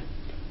done that.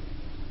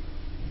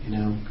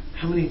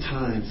 How many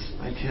times,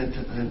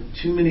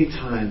 too many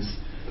times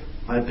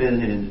I've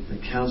been in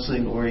a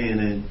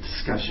counseling-oriented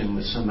discussion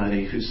with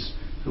somebody who's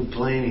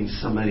blaming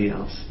somebody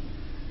else.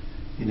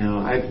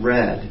 I've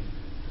read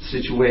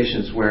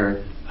situations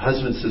where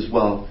husband says,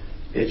 well,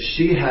 if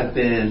she had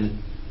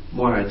been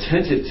more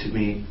attentive to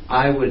me,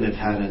 I wouldn't have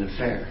had an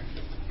affair.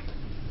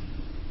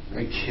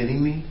 Are you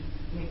kidding me?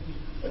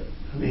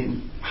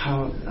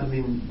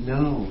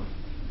 No.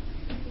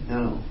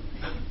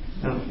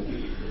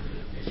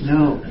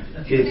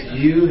 If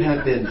you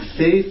had been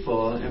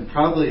faithful, and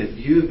probably if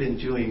you've been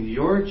doing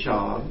your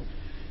job,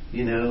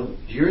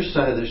 your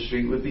side of the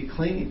street would be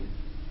clean.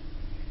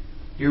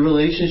 Your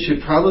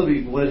relationship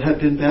probably would have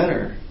been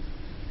better.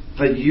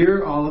 But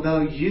you're all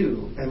about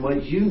you and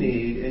what you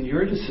need and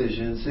your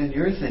decisions and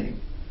your thing.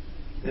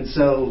 And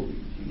so,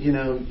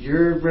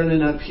 you're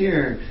running up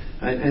here.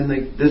 And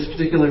this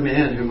particular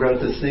man who wrote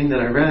this thing that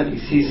I read,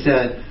 he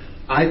said,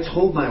 I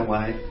told my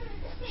wife,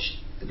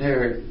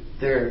 there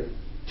are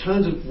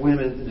tons of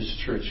women in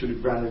this church who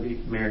would rather be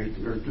married,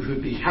 or who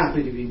would be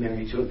happy to be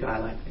married to a guy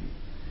like me.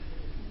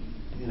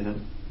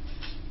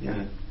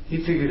 Yeah, he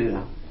figured it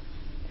out.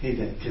 He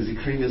did, because he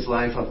creamed his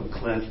life up a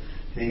cliff.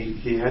 And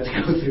he had to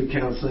go through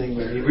counseling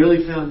where he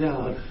really found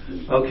out,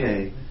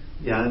 okay,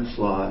 yeah, I'm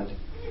flawed.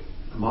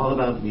 I'm all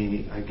about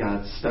me. I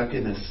got stuck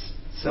in this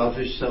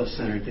selfish,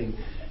 self-centered thing.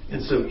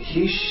 And so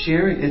he's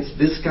sharing,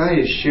 this guy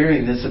is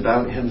sharing this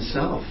about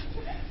himself.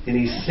 And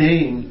he's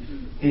saying,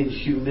 in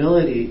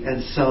humility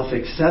and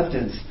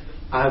self-acceptance,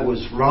 I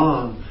was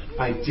wrong.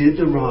 I did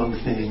the wrong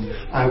thing.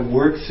 I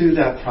worked through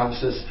that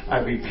process. I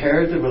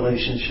repaired the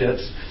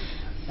relationships.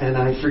 And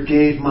I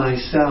forgave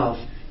myself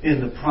in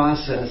the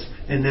process.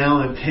 And now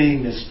I'm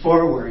paying this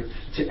forward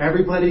to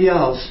everybody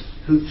else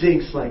who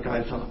thinks like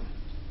I thought.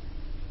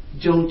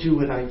 Don't do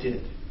what I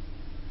did.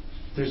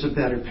 There's a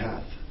better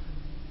path.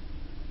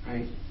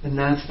 Right? And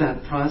that's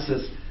that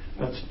process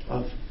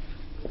of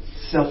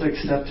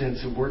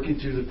self-acceptance and working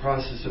through the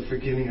process of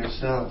forgiving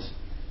ourselves.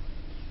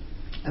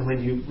 And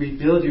when you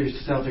rebuild your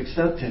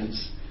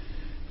self-acceptance,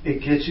 it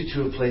gets you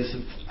to a place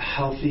of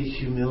healthy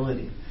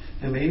humility.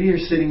 And maybe you're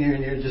sitting here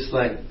and you're just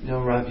like,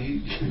 no, Rob,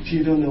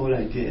 you don't know what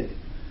I did.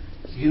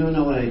 You don't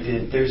know what I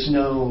did. There's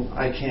no,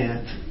 I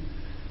can't.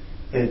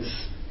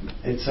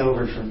 It's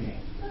over for me.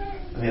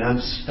 I'm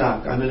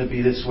stuck. I'm going to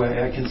be this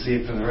way. I can see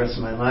it for the rest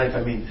of my life.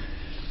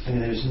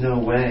 There's no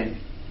way.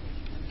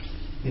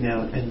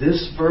 And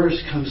this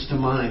verse comes to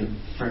mind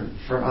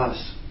for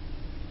us,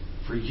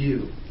 for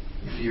you,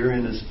 if you're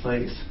in this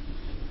place.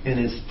 And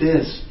it's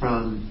this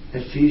from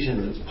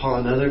Ephesians. It's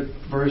another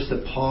verse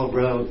that Paul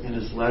wrote in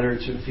his letter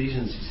to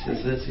Ephesians. He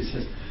says this. He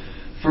says,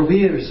 for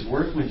we are his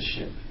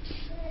workmanship,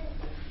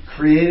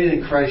 created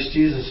in Christ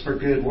Jesus for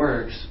good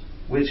works,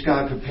 which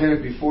God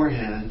prepared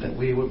beforehand that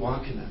we would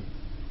walk in them.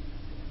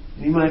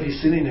 And you might be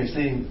sitting there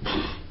saying,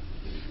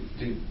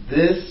 dude,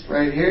 this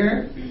right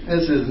here,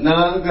 this is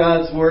not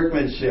God's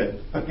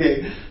workmanship.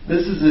 Okay,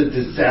 this is a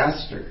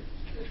disaster.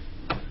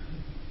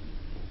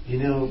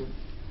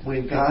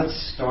 When God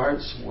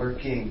starts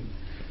working,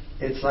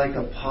 it's like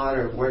a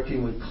potter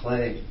working with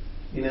clay.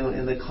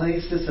 And the clay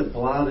is just a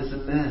blob, it's a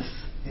mess.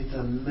 It's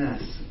a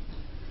mess.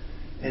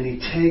 And he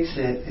takes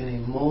it and he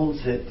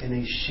molds it and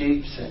he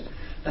shapes it.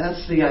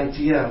 That's the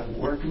idea of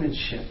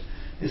workmanship.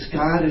 Is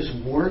God is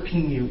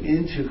working you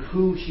into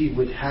who he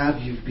would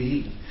have you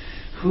be,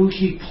 who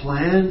he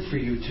planned for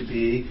you to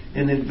be.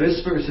 And in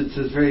this verse it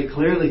says very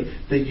clearly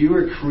that you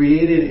were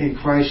created in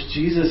Christ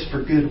Jesus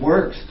for good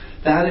works.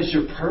 That is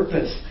your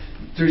purpose.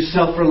 Through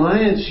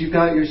self-reliance, you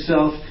got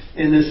yourself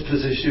in this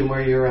position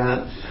where you're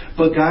at.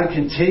 But God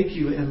can take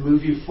you and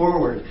move you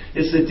forward.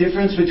 It's the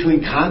difference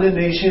between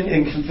condemnation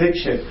and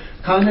conviction.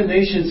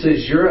 Condemnation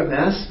says you're a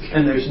mess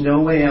and there's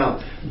no way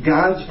out.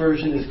 God's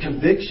version is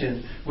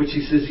conviction, which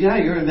he says, yeah,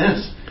 you're a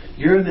mess.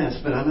 You're a mess,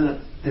 but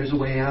there's a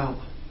way out.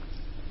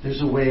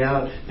 There's a way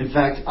out. In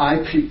fact,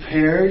 I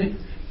prepared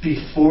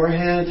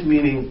beforehand,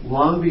 meaning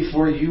long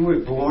before you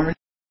were born,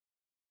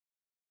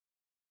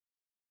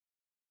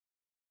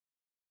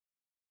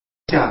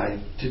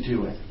 guy to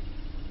do it.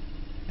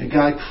 And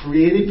God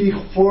created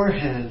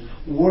beforehand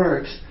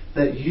works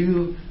that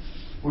you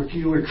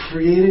were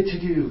created to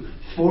do,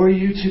 for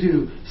you to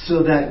do,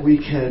 so that we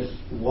could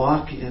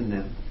walk in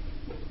them.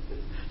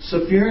 So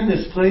if you're in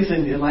this place,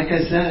 and like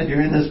I said,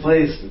 you're in this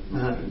place,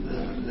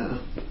 no.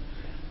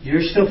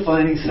 You're still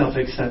finding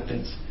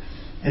self-acceptance.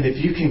 And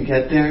if you can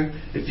get there,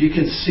 if you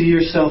can see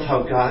yourself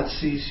how God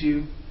sees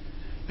you,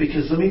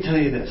 because let me tell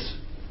you this,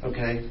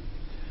 okay?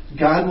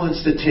 God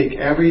wants to take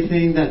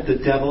everything that the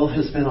devil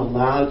has been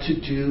allowed to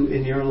do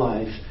in your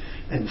life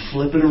and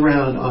flip it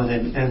around on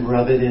it and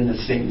rub it into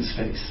Satan's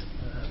face.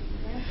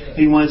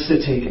 He wants to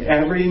take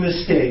every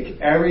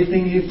mistake,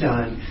 everything you've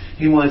done.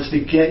 He wants to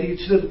get you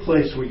to the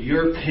place where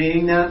you're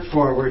paying that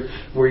forward,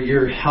 where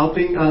you're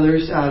helping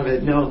others out of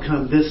it. No,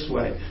 come this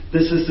way.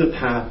 This is the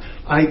path.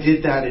 I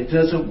did that. It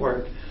doesn't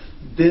work.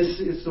 This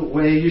is the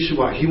way you should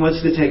walk. He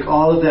wants to take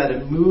all of that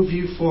and move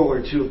you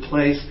forward to a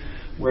place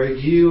where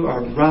you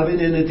are rubbing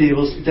in the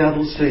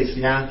devil's face.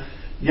 Yeah,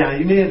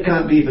 you may have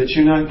got me, but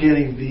you're not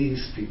getting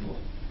these people.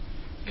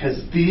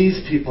 Because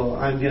these people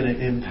I'm going to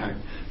impact.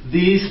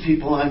 These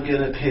people I'm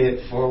going to pay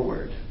it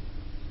forward.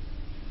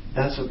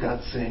 That's what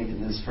God's saying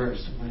in this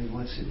verse and what He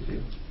wants you to do.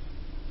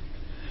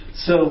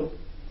 So,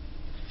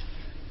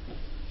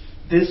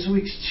 this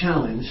week's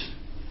challenge,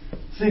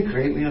 isn't it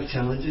great we have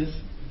challenges?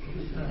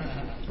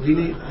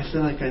 I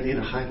feel like I need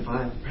a high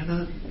five. Right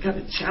on. Got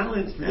a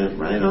challenge, man.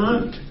 Right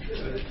on.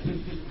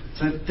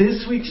 So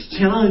this week's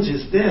challenge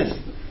is this.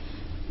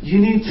 You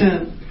need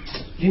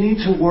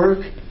to work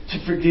to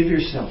forgive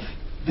yourself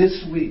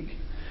this week.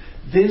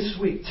 This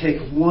week, take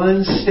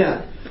one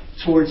step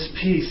towards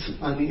peace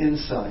on the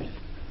inside.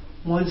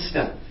 One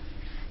step.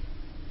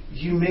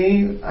 I've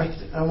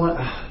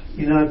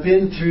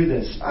been through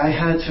this. I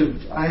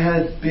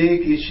had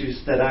big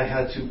issues that I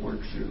had to work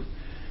through.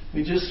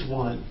 Just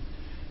one.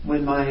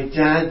 When my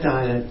dad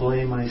died, I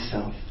blame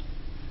myself.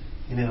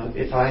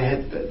 If I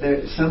had,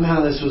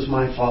 somehow this was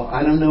my fault.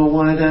 I don't know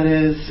why that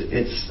is.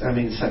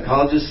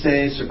 Psychologists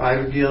say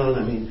survivor guilt.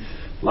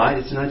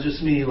 It's not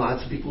just me.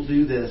 Lots of people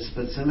do this.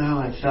 But somehow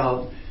I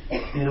felt,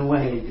 in a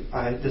way,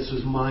 this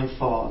was my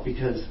fault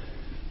because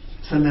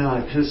somehow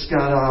I just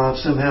got off.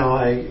 Somehow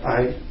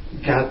I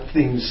got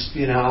things,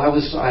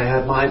 I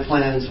had my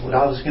plans, what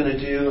I was going to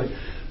do. And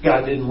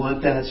God didn't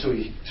want that, so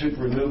He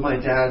removed my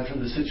dad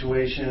from the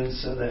situation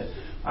so that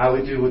I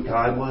would do what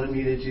God wanted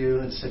me to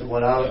do instead of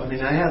what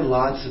I had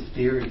lots of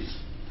theories.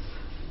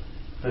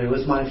 But it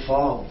was my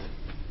fault.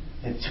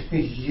 And it took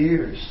me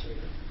years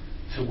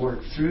to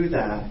work through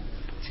that,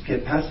 to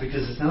get past it,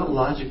 because it's not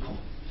logical.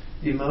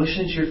 The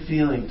emotions you're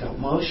feeling, the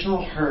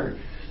emotional hurt,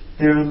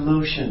 they're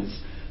emotions.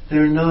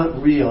 They're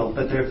not real,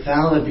 but they're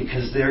valid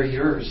because they're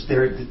yours.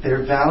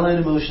 They're valid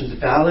emotions,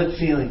 valid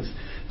feelings.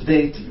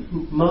 They,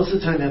 most of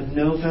the time, have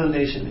no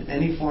foundation in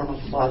any form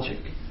of logic.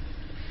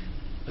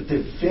 But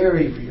they're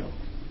very real.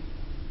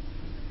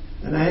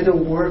 And I had to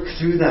work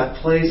through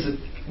that place of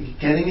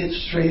getting it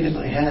straight in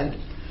my head.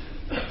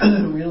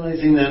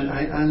 Realizing that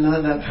I'm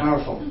not that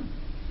powerful.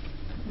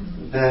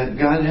 That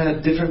God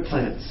had different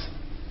plans.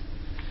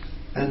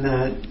 And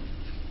that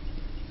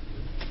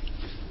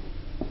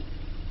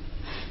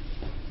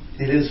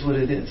it is what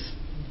it is.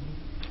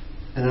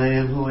 And I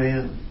am who I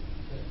am.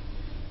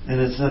 And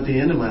it's not the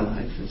end of my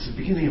life. It's the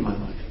beginning of my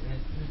life.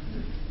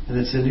 And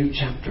it's a new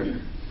chapter.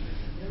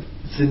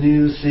 It's a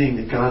new thing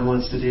that God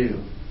wants to do.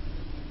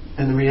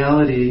 And the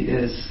reality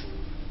is,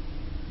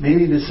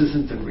 maybe this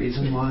isn't the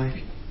reason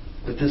why,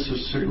 but this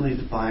was certainly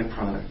the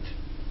byproduct.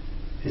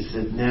 Is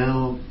that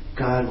now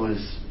I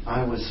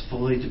was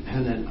fully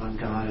dependent on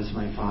God as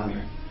my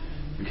Father.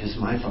 Because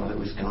my father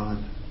was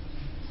gone.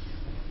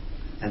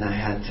 And I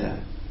had to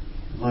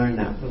learn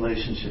that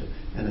relationship.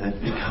 And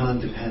I'd become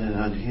dependent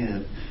on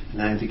Him.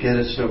 And I had to get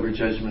a sober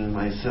judgment of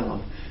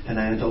myself. And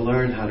I had to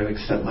learn how to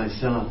accept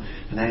myself.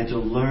 And I had to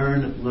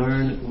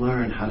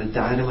learn how to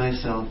die to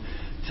myself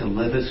to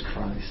live as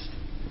Christ.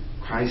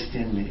 Christ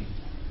in me.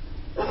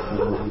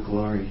 For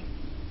glory.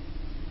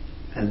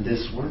 And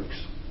this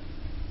works.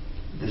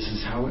 This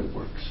is how it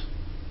works.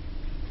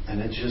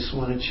 And I just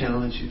want to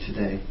challenge you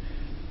today.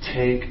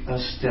 Take a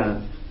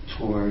step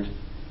toward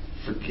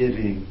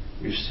forgiving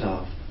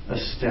yourself. A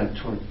step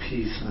toward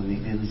peace on the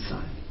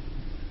inside.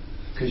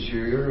 Because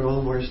you're your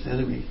own worst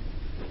enemy.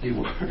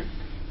 You are.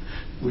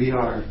 We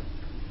are.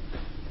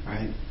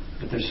 Right?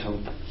 But there's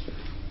hope.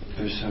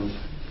 There's hope.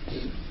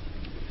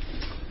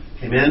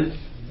 Amen?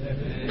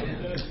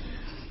 Amen.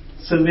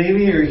 So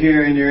maybe you're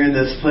here and you're in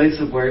this place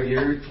of where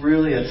you're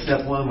really at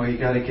step one, where you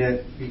got to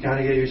get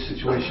your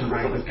situation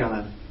right with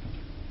God.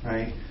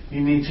 Right? You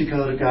need to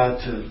go to God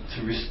to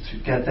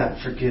get that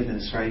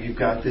forgiveness, right? You've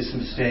got these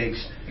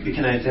mistakes. You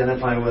can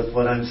identify with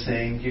what I'm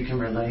saying. You can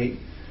relate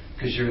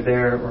because you're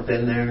there or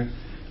been there.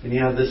 And you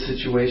have this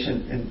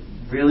situation. And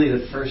really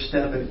the first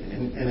step,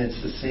 and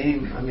it's the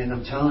same.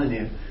 I'm telling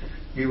you,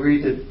 you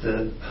read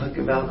the book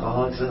of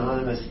Alcoholics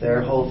Anonymous,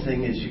 their whole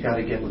thing is you got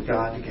to get with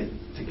God to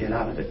get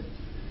out of it.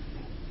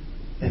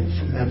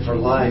 And for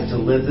life, to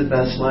live the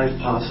best life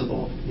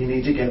possible, you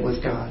need to get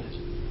with God.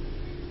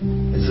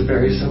 It's a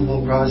very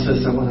simple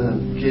process. I want to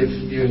give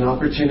you an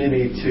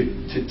opportunity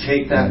to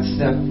take that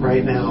step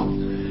right now.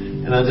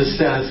 And I'll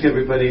just ask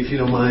everybody, if you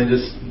don't mind,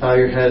 just bow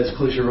your heads,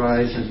 close your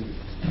eyes. And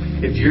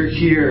if you're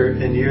here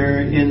and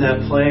you're in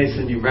that place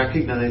and you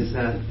recognize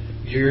that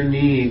your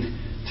need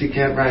to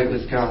get right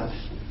with God,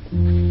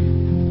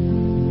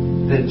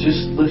 then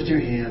just lift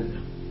your hand.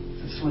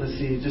 I just want to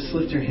see you. Just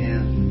lift your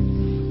hand.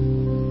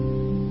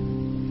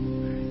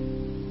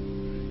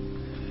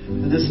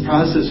 And this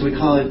process, we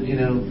call it,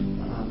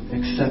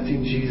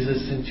 accepting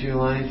Jesus into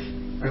your life.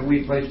 Right?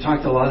 We've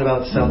talked a lot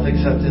about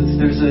self-acceptance.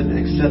 There's an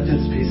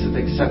acceptance piece of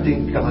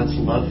accepting God's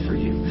love for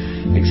you.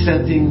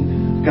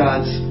 Accepting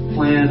God's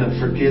plan of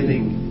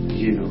forgiving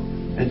you.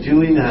 And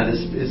doing that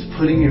is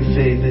putting your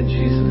faith in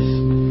Jesus.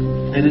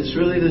 And it's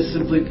really the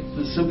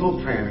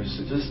simple prayer.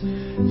 So just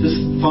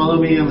follow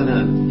me. I'm going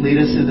to lead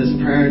us in this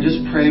prayer.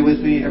 Just pray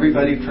with me.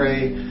 Everybody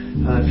pray.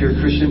 If you're a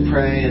Christian,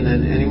 pray. And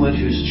then anyone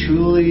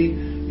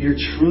you're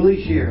truly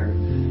here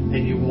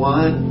and you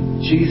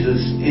want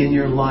Jesus in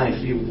your life.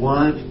 You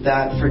want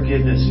that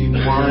forgiveness. You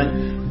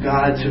want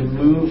God to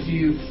move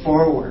you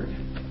forward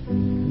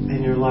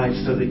in your life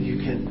so that you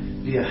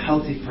can be a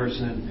healthy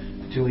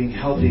person doing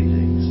healthy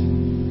things.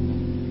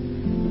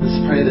 Let's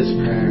pray this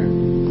prayer.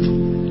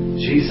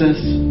 Jesus,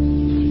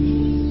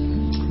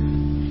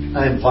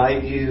 I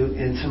invite you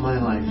into my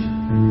life.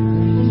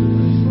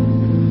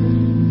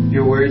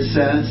 Your word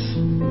says,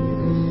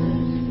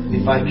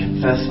 if I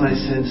confess my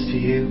sins to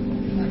you,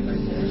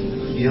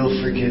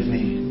 you'll forgive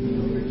me.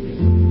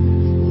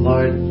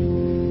 Lord,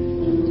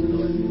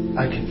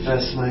 I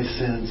confess my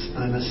sins.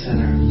 I'm a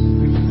sinner.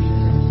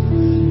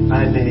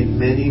 I made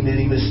many,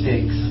 many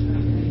mistakes.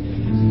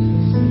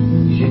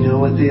 You know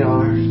what they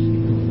are.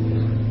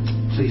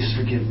 Please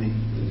forgive me.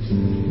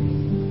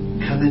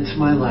 Come into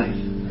my life.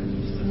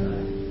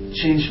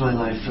 Change my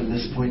life from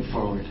this point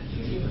forward.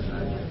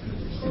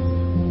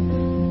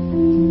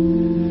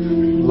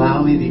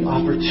 Allow me the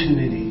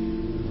opportunity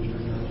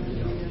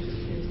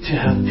to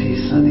have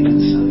peace on the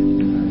inside.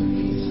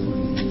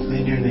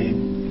 In your name.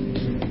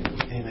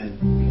 Amen.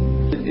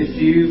 If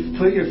you've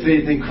put your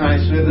faith in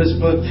Christ, we have this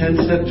book, 10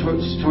 Steps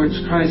Towards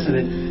Christ,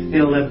 and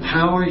it'll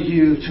empower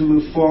you to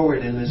move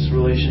forward in this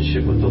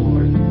relationship with the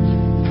Lord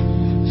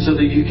so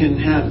that you can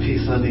have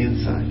peace on the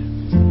inside.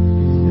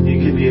 And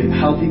you can be a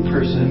healthy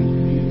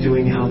person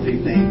doing healthy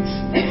things.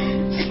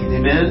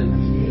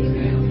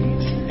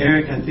 Amen?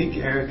 Eric, I think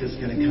Eric is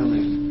going to come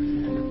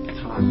and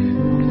talk.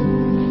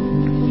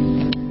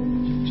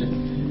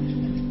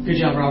 Good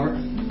job, Robert.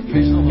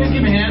 Give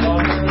him a hand.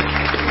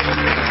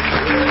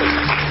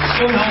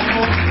 So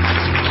helpful.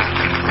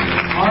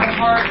 Our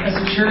heart as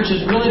a church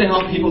is really to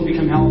help people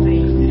become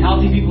healthy. And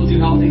healthy people do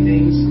healthy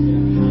things.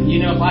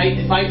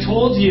 If I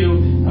told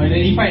you, and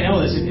you probably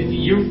know this, if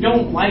you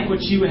don't like what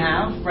you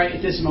have right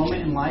at this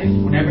moment in life,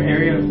 whatever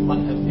area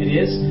it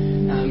is,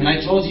 and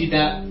I told you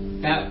that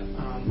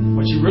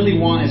what you really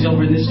want is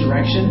over in this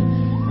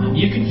direction,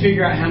 you can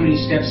figure out how many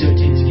steps it would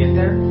take to get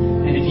there.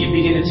 And if you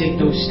begin to take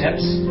those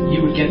steps,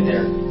 you would get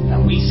there.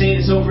 We say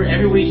this over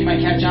every week. You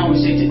might catch on. We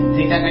say,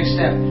 take that next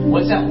step.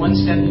 What's that one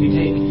step you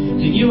take?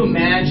 Can you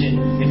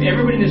imagine if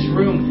everybody in this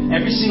room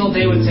every single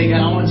day would say,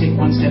 God, I want to take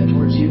one step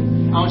towards you.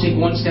 I want to take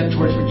one step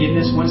towards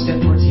forgiveness, one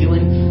step towards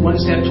healing, one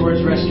step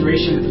towards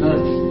restoration with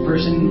another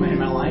person in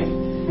my life.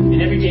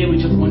 And every day we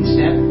took one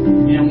step.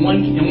 And in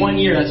 1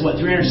 year, that's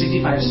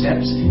 365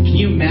 steps. Can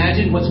you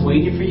imagine what's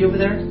waiting for you over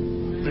there?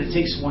 But it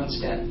takes one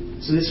step.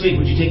 So this week,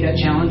 would you take that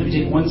challenge? Would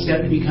you take one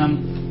step to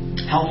become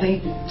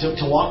healthy,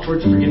 to walk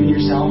towards forgiving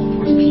yourself,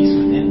 towards peace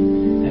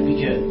within? That'd be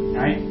good.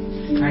 All right.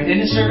 In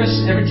the service,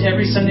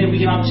 every Sunday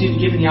we get an opportunity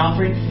to give in the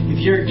offering.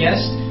 If you're a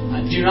guest,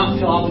 do not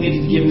feel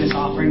obligated to give in this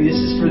offering. This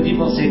is for the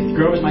people that say,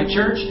 grow as my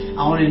church.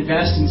 I want to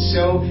invest and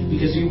sow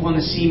because we want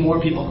to see more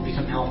people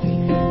become healthy.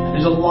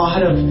 There's a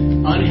lot of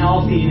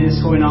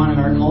unhealthiness going on in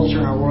our culture,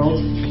 in our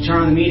world. You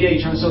turn on the media, you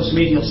turn on social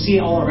media, you'll see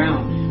it all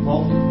around.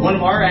 Well, one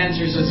of our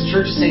answers as a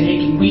church is saying, hey,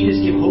 can we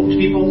just give hope to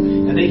people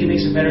that they can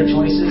make some better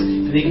choices,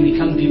 that they can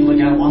become the people that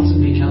God wants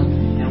them to become?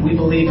 And we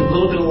believe a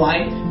little bit of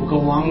light will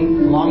go a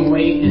long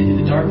way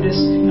in the darkness,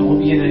 and we'll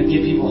begin to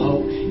give people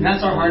hope. And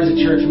that's our heart as a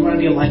church. We want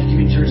to be a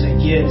life-giving church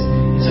that gives.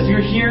 And so if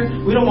you're here,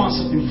 we don't want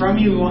something from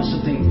you, we want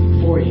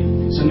something for you.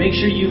 So make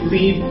sure you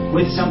leave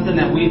with something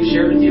that we've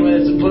shared with you, whether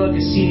it's a book, a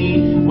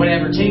CD,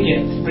 whatever, take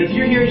it. But if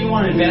you're here and you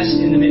want to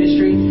invest in the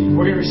ministry,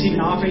 we're going to receive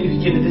an offering. You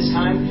can give it this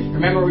time.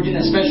 Remember, we're doing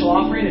a special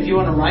offering. If you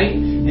want to write,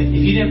 if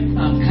you didn't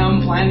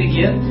plan to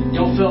give,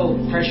 don't feel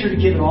pressure to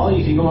give it all.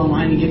 You can go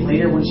online and give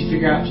later. Once you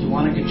figure out if you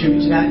want to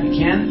contribute to that, you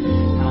can.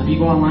 You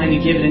go online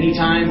and give it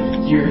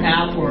anytime through your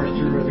app or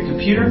through the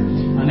computer.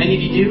 Many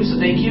of you do, so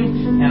thank you.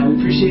 We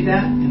appreciate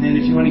that. And then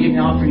if you want to give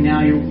an offering now,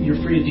 you're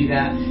free to do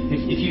that.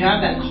 If you have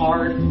that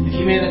card, if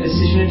you made that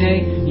decision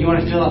today, you want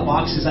to fill out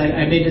boxes, I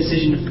made a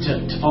decision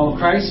to follow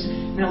Christ.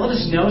 Now let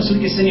us know so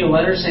we can send you a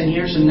letter saying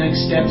here's some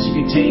next steps you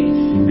can take.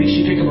 Make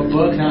sure you pick up a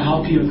book that'll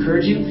help you,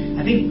 encourage you.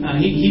 I think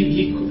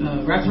he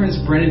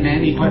referenced Brennan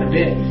Manning quite a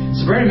bit.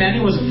 So Brennan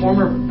Manning was a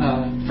former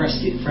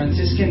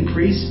Franciscan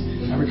priest,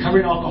 a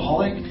recovering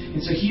alcoholic, and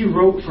so he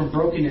wrote from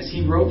brokenness.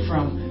 He wrote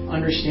from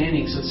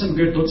understanding. So some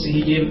good books that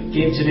he gave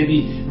to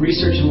maybe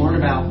research and learn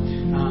about.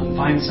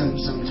 Find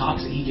some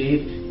talks that he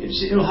gave.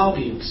 It'll help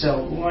you.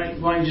 So why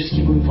don't you just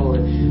keep moving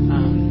forward?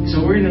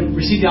 So we're going to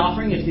receive the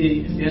offering. If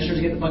the ushers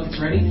get the buckets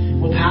ready,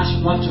 we'll pass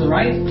from left to the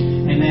right.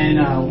 And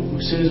then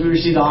as soon as we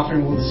receive the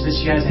offering, we'll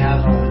dismiss you guys to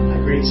have a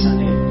great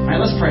Sunday. All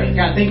right, let's pray.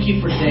 God, thank you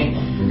for today.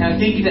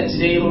 God, thank you that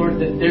today, Lord,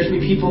 that there's going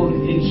to be people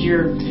in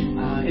here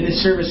in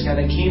this service,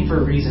 God, that came for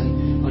a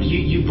reason. Lord,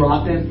 you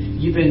brought them.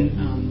 You've been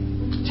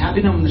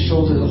tapping them on the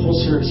shoulder the whole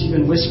service. You've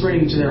been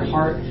whispering to their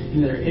heart,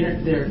 in their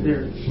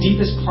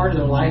deepest part of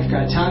their life,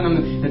 God, telling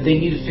them that they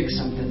need to fix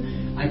something.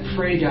 I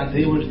pray, God,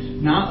 they would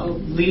not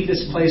leave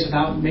this place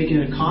without making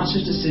a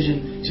conscious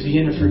decision to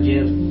begin to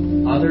forgive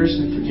others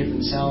and forgive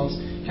themselves.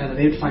 God, that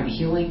they would find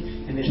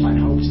healing and they'd find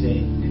hope today.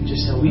 And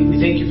just we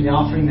thank you for the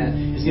offering that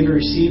is given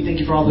and received.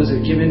 Thank you for all those that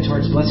have given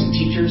towards blessing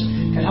teachers.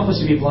 God, help us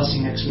to be a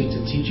blessing next week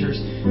to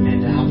teachers, and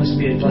help us to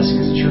be a blessing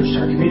as a church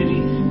to our community,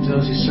 to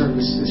those who serve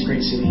this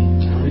great city.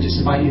 We just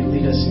invite you to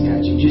lead us and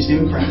guide you. In Jesus'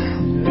 name we pray.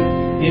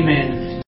 Amen.